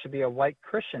America should be a white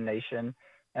Christian nation,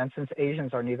 and since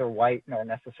Asians are neither white nor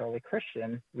necessarily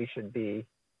Christian, we should be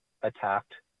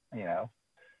attacked,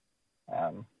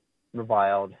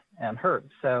 reviled and hurt.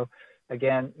 So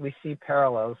again, we see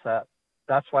parallels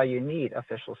that's why you need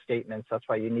official statements. That's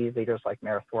why you need leaders like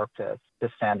Mayor Thorpe to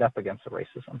stand up against the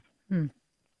racism.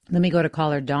 Let me go to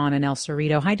caller Don in El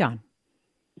Cerrito. Hi, Don.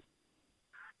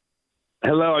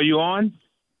 Hello, are you on?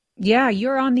 Yeah,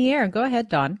 you're on the air. Go ahead,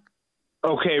 Don.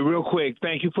 Okay, real quick.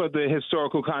 Thank you for the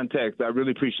historical context. I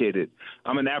really appreciate it.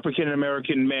 I'm an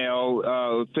African-American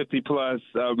male, 50 plus,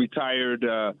 retired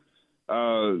El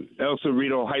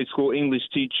Cerrito High School English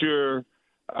teacher,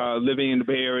 living in the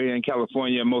Bay Area in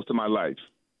California most of my life.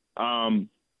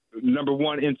 Number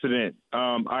one incident,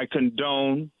 I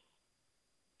condone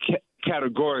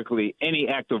categorically any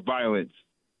act of violence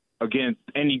against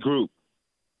any group.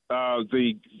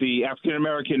 The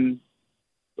African-American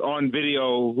on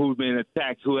video who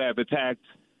have attacked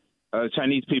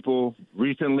Chinese people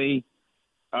recently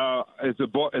is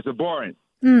abhorrent.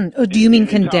 Do you mean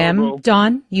condemn, intolerable.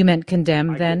 Don? You meant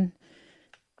condemn then?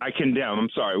 I condemn. I'm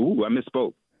sorry. I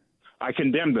misspoke. I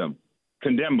condemn them.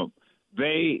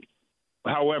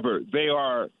 However, they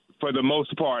are, for the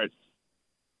most part,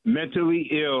 mentally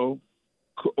ill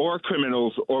or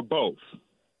criminals or both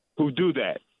who do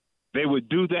that. They would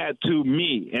do that to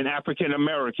me, an African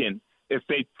American, if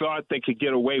they thought they could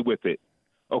get away with it.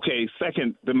 Okay,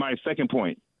 my second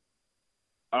point.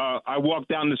 I walk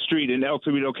down the street in El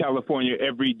Cerrito, California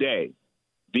every day.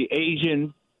 The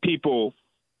Asian people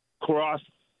cross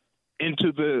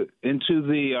into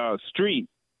the street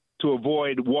to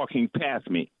avoid walking past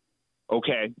me.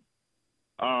 Okay.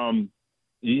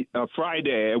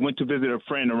 Friday, I went to visit a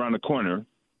friend around the corner,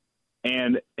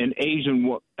 and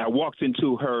I walked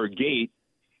into her gate,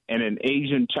 and an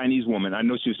Asian Chinese woman, I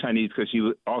know she was Chinese because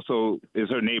she also is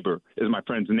my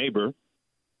friend's neighbor,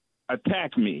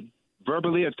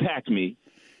 verbally attacked me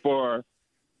for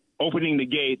opening the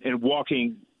gate and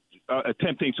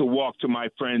attempting to walk to my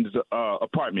friend's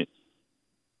apartment,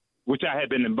 which I had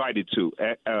been invited to,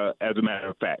 as a matter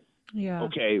of fact. Yeah.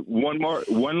 Okay, one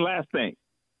last thing.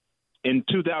 In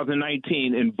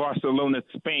 2019 in Barcelona,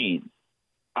 Spain,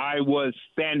 I was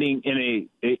standing in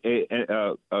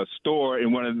a store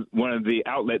in one of the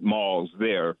outlet malls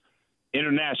there,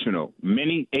 international,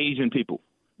 many Asian people,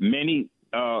 many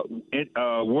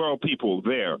world people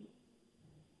there.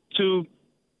 2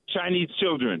 Chinese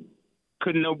children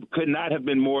could not have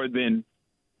been more than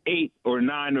 8 or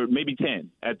 9 or maybe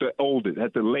 10 at the oldest,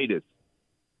 at the latest.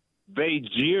 They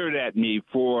jeered at me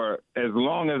for as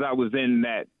long as I was in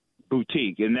that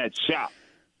boutique, in that shop.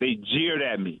 They jeered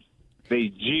at me. They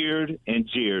jeered and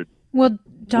jeered. Well,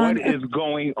 Don, what is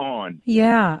going on?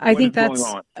 Yeah, I think that's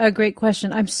a great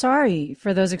question. I'm sorry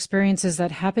for those experiences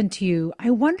that happened to you. I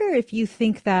wonder if you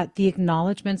think that the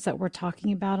acknowledgments that we're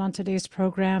talking about on today's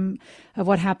program of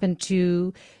what happened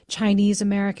to Chinese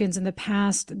Americans in the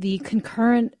past, the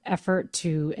concurrent effort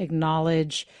to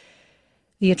acknowledge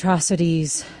the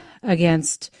atrocities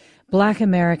against Black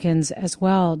Americans as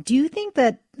well, do you think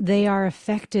that they are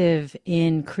effective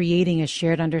in creating a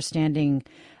shared understanding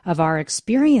of our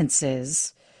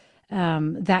experiences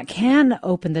that can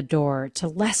open the door to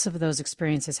less of those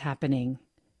experiences happening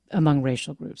among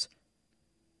racial groups?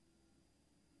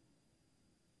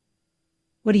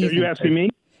 What do you think? Are you asking me?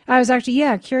 I was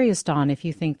actually, curious, Don, if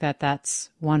you think that that's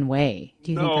one way.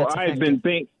 Do you think that's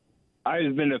effective?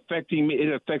 I've been affecting me.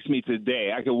 It affects me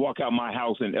today. I could walk out my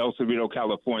house in El Cerrito,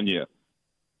 California,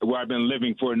 where I've been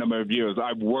living for a number of years.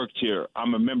 I've worked here.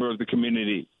 I'm a member of the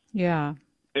community. Yeah.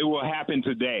 It will happen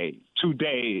today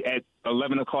at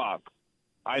 11 o'clock.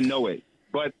 I know it,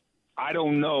 but I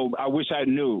don't know. I wish I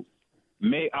knew.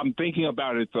 I'm thinking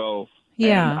about it, though.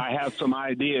 Yeah. And I have some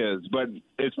ideas, but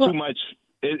it's too much.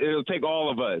 It'll take all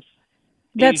of us.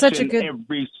 That's such a good...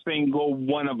 Every single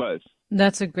one of us.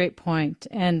 That's a great point.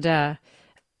 And I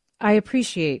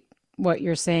appreciate what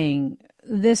you're saying.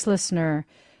 This listener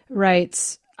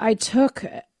writes, I took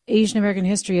Asian American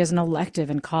history as an elective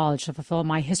in college to fulfill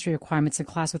my history requirements in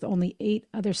class with only 8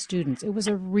 other students. It was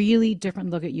a really different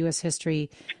look at U.S. history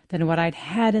than what I'd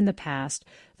had in the past,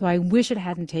 though I wish it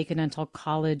hadn't taken until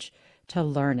college to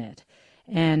learn it.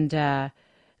 And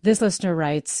this listener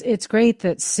writes, it's great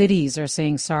that cities are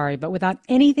saying sorry, but without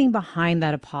anything behind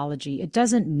that apology, it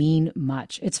doesn't mean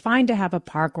much. It's fine to have a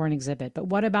park or an exhibit, but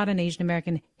what about an Asian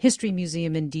American History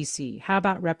Museum in D.C.? How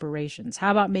about reparations?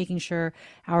 How about making sure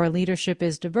our leadership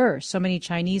is diverse? So many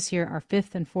Chinese here are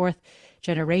 5th and 4th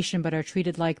generation, but are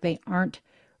treated like they aren't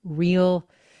real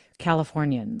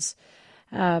Californians.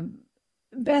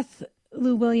 Beth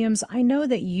Lou Williams, I know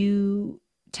that you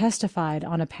testified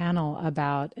on a panel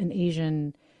about an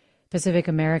Asian Pacific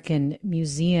American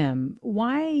Museum.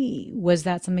 Why was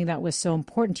that something that was so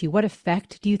important to you? What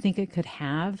effect do you think it could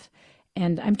have?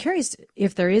 And I'm curious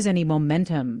if there is any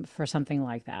momentum for something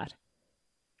like that.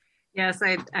 Yes,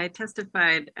 I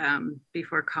testified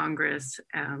before Congress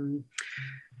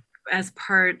as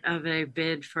part of a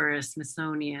bid for a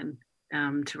Smithsonian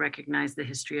to recognize the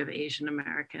history of Asian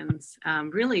Americans,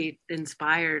 really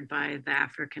inspired by the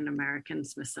African American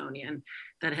Smithsonian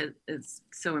that is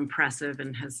so impressive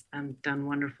and has done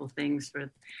wonderful things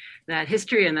for that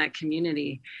history and that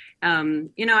community.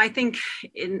 I think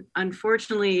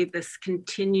unfortunately this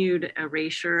continued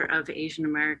erasure of Asian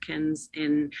Americans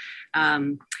in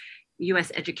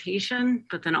U.S. education,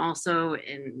 but then also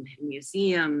in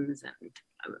museums and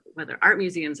whether art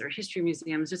museums or history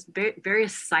museums, just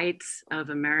various sites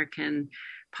of American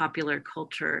popular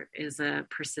culture is a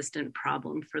persistent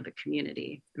problem for the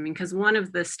community. I mean, because one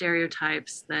of the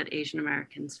stereotypes that Asian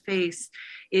Americans face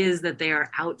is that they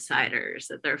are outsiders,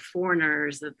 that they're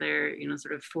foreigners, that they're,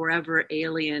 sort of forever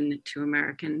alien to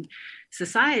American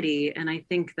society. And I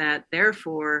think that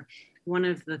therefore, one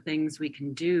of the things we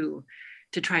can do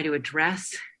to try to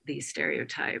address these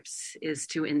stereotypes is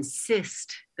to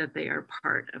insist that they are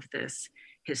part of this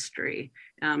history.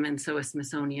 And so a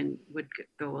Smithsonian would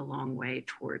go a long way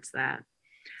towards that.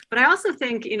 But I also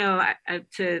think,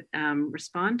 to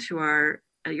respond to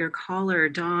your caller,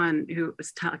 Don, who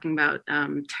was talking about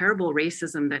terrible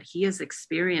racism that he has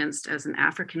experienced as an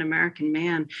African-American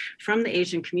man from the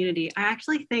Asian community, I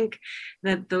actually think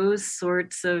that those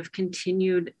sorts of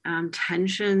continued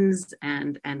tensions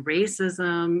and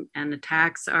racism and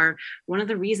attacks are one of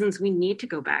the reasons we need to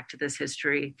go back to this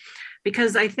history.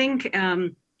 Because I think,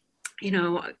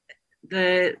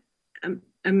 the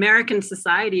American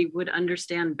society would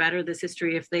understand better this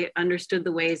history if they understood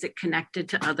the ways it connected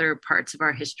to other parts of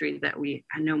our history that we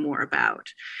know more about.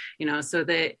 So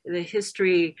the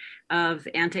history of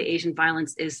anti-Asian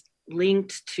violence is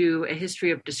linked to a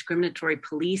history of discriminatory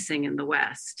policing in the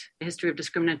West, a history of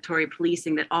discriminatory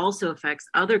policing that also affects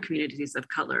other communities of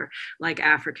color, like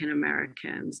African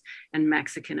Americans and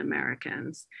Mexican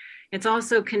Americans. It's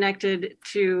also connected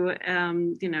to,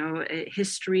 a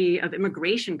history of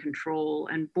immigration control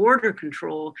and border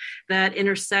control that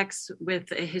intersects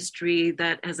with a history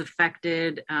that has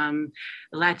affected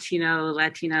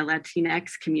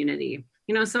Latinx community.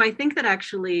 So I think that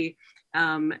actually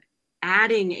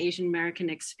adding Asian American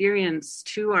experience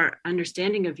to our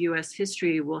understanding of U.S.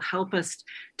 history will help us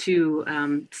to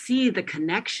see the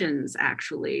connections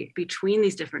actually between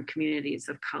these different communities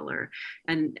of color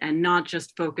and not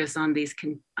just focus on these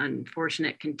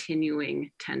unfortunate continuing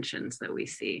tensions that we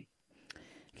see.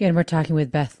 Again, we're talking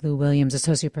with Beth Lou Williams,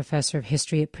 Associate Professor of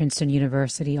History at Princeton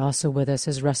University. Also with us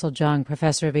is Russell Jung,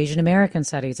 Professor of Asian American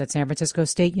Studies at San Francisco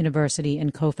State University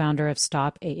and co-founder of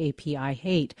Stop AAPI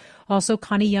Hate. Also,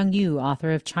 Connie Young Yu,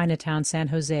 author of Chinatown, San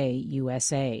Jose,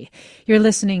 USA. You're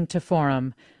listening to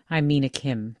Forum. I'm Mina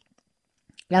Kim.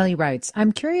 Ellie writes,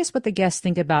 I'm curious what the guests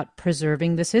think about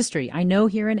preserving this history. I know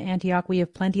here in Antioch we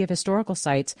have plenty of historical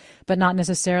sites, but not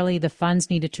necessarily the funds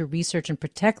needed to research and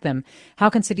protect them. How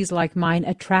can cities like mine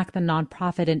attract the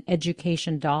nonprofit and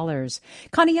education dollars?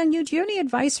 Connie Young, do you have any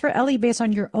advice for Ellie based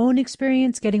on your own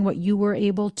experience getting what you were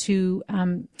able to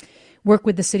work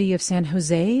with the city of San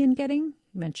Jose in getting?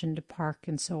 You mentioned a park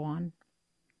and so on.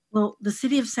 Well, the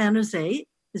city of San Jose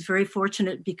is very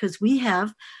fortunate because we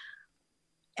have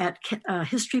at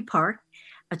History Park,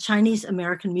 a Chinese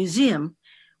American museum,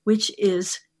 which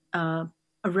is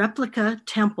a replica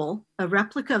temple, a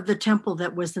replica of the temple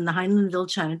that was in the Heinleinville,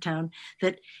 Chinatown,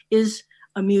 that is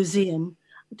a museum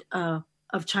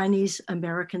of Chinese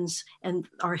Americans and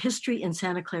our history in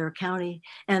Santa Clara County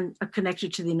and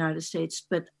connected to the United States.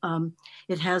 But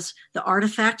it has the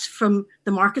artifacts from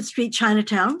the Market Street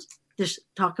Chinatown. There's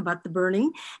talk about the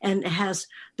burning, and it has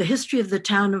the history of the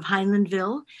town of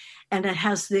Heinleinville, and it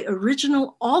has the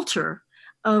original altar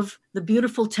of the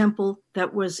beautiful temple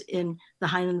that was in the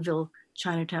Heinleinville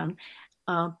Chinatown.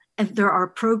 And there are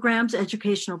programs,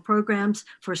 educational programs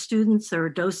for students. There are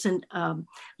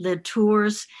docent-led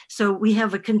tours. So we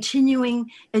have a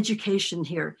continuing education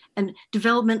here and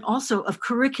development also of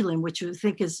curriculum, which I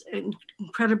think is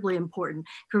incredibly important,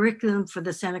 curriculum for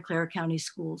the Santa Clara County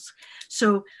schools.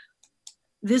 So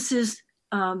this is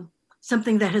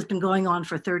something that has been going on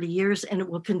for 30 years, and it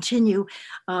will continue.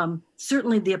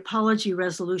 Certainly the apology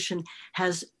resolution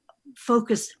has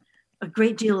focused a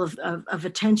great deal of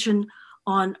attention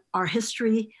on our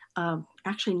history,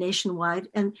 actually nationwide,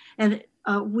 and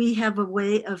we have a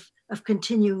way of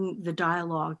continuing the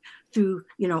dialogue through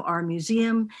our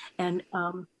museum and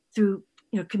through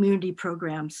community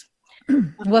programs.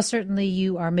 Well, certainly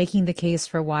you are making the case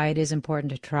for why it is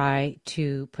important to try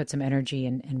to put some energy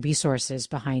and resources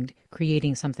behind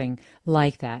creating something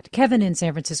like that. Kevin in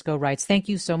San Francisco writes, thank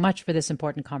you so much for this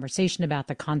important conversation about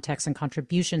the context and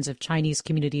contributions of Chinese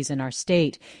communities in our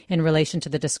state in relation to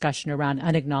the discussion around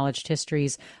unacknowledged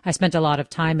histories. I spent a lot of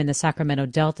time in the Sacramento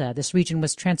Delta. This region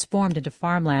was transformed into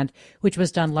farmland, which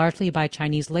was done largely by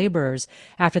Chinese laborers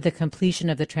after the completion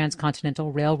of the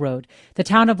Transcontinental Railroad. The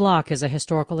town of Locke is a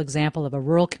historical example of a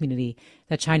rural community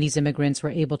that Chinese immigrants were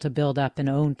able to build up and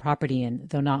own property in,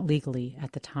 though not legally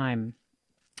at the time.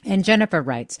 And Jennifer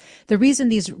writes, the reason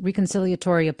these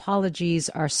reconciliatory apologies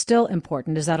are still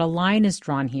important is that a line is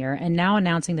drawn here, and now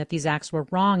announcing that these acts were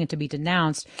wrong and to be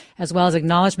denounced, as well as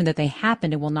acknowledgement that they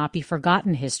happened and will not be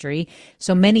forgotten history.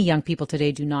 So many young people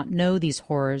today do not know these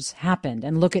horrors happened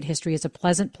and look at history as a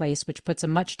pleasant place, which puts a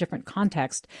much different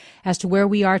context as to where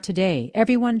we are today.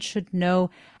 Everyone should know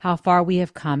how far we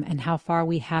have come and how far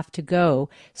we have to go.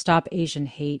 Stop Asian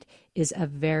Hate is a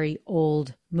very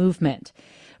old movement.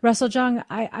 Russell Jeung,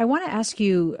 I want to ask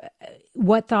you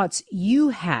what thoughts you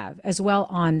have as well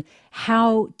on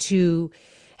how to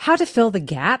fill the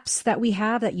gaps that we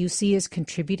have that you see as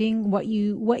contributing, what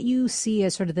you see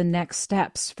as sort of the next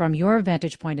steps from your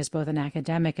vantage point as both an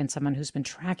academic and someone who's been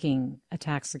tracking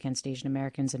attacks against Asian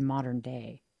Americans in modern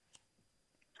day.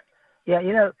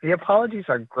 Yeah, the apologies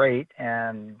are great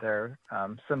and they're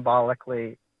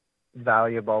symbolically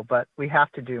valuable, but we have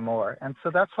to do more. And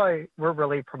so that's why we're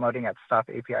really promoting at Stop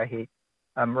API Hate,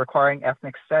 requiring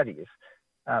ethnic studies.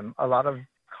 A lot of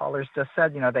callers just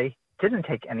said, they didn't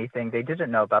take anything. They didn't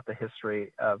know about the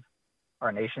history of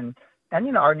our nation.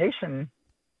 And, our nation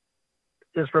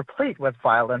is replete with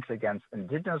violence against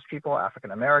Indigenous people,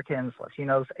 African Americans,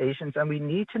 Latinos, Asians, and we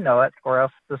need to know it or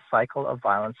else the cycle of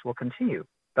violence will continue.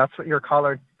 That's what your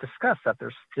caller discussed, that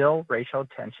there's still racial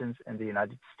tensions in the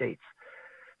United States.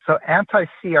 So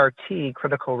anti-CRT,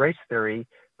 critical race theory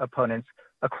opponents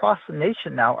across the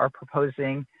nation now are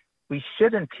proposing we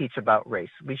shouldn't teach about race.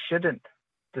 We shouldn't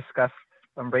discuss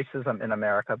racism in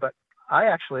America. But I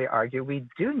actually argue we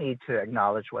do need to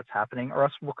acknowledge what's happening, or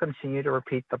else we'll continue to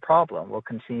repeat the problem. We'll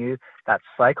continue that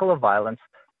cycle of violence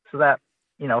so that,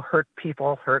 hurt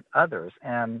people hurt others.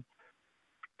 And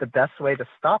the best way to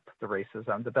stop the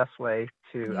racism, the best way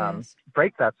to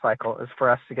break that cycle is for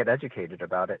us to get educated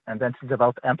about it and then to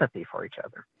develop empathy for each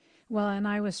other. Well, and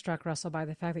I was struck, Russell, by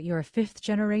the fact that you're a fifth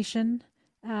generation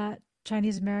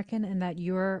Chinese American and that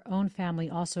your own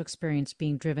family also experienced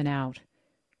being driven out.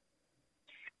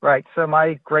 Right. So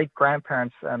my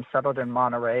great-grandparents settled in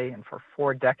Monterey, and for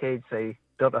 4 decades they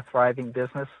built a thriving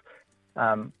business.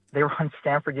 They were on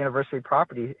Stanford University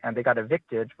property, and they got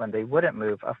evicted when they wouldn't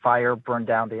move. A fire burned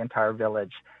down the entire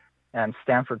village, and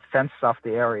Stanford fenced off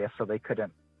the area so they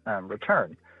couldn't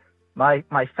return. My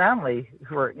family,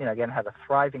 who were again had a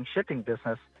thriving shipping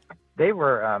business, they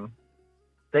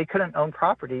couldn't own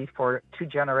property for 2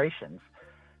 generations.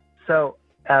 So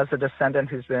as a descendant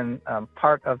who's been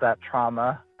part of that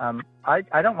trauma,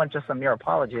 I don't want just a mere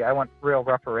apology. I want real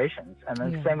reparations, and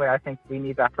in the same way, I think we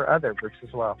need that for other groups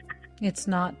as well. It's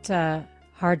not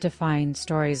hard to find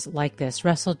stories like this.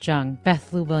 Russell Jeung,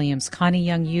 Beth Lou Williams, Connie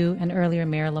Young Yu, and earlier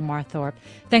Mayor Lamar Thorpe.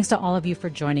 Thanks to all of you for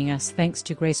joining us. Thanks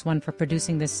to Grace One for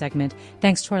producing this segment.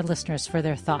 Thanks to our listeners for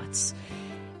their thoughts.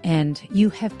 And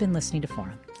you have been listening to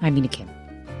Forum. I'm Mina Kim.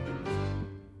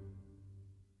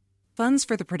 Funds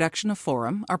for the production of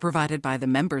Forum are provided by the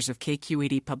members of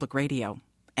KQED Public Radio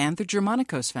and the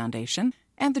Germanicos Foundation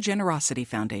and the Generosity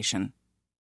Foundation.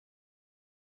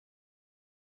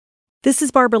 This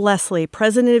is Barbara Leslie,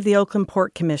 president of the Oakland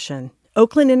Port Commission.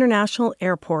 Oakland International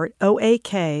Airport,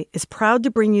 OAK, is proud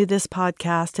to bring you this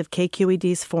podcast of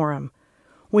KQED's Forum.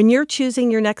 When you're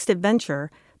choosing your next adventure,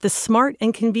 the smart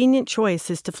and convenient choice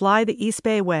is to fly the East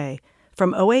Bay Way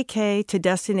from OAK to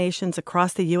destinations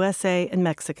across the USA and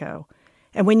Mexico.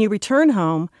 And when you return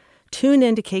home, tune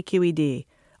in to KQED,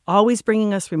 always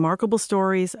bringing us remarkable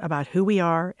stories about who we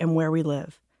are and where we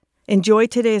live. Enjoy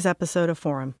today's episode of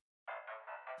Forum.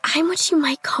 I'm what you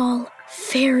might call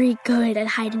very good at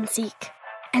hide and seek.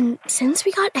 And since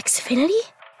we got Xfinity,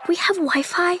 we have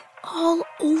Wi-Fi all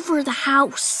over the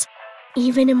house,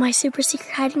 even in my super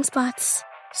secret hiding spots.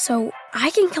 So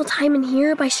I can kill time in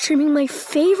here by streaming my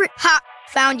favorite... Ha!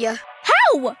 Found ya.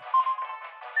 How?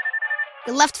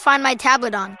 You left Find My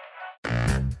tablet on.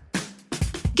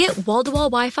 Get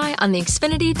wall-to-wall Wi-Fi on the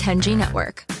Xfinity 10G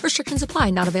network. Restrictions apply.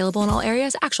 Not available in all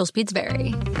areas. Actual speeds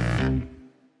vary.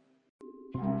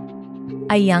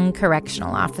 A young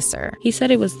correctional officer. He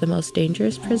said it was the most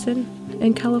dangerous prison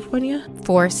in California.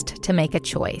 Forced to make a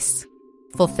choice.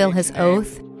 Fulfill his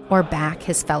oath or back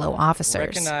his fellow officers.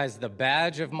 Recognize the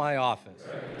badge of my office.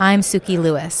 I'm Suki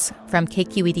Lewis. From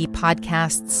KQED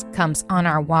Podcasts comes On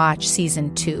Our Watch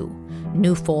Season 2,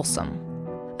 New Folsom.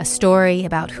 A story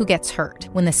about who gets hurt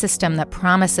when the system that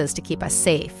promises to keep us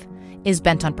safe is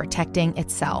bent on protecting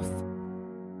itself.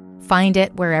 Find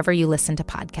it wherever you listen to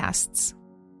podcasts.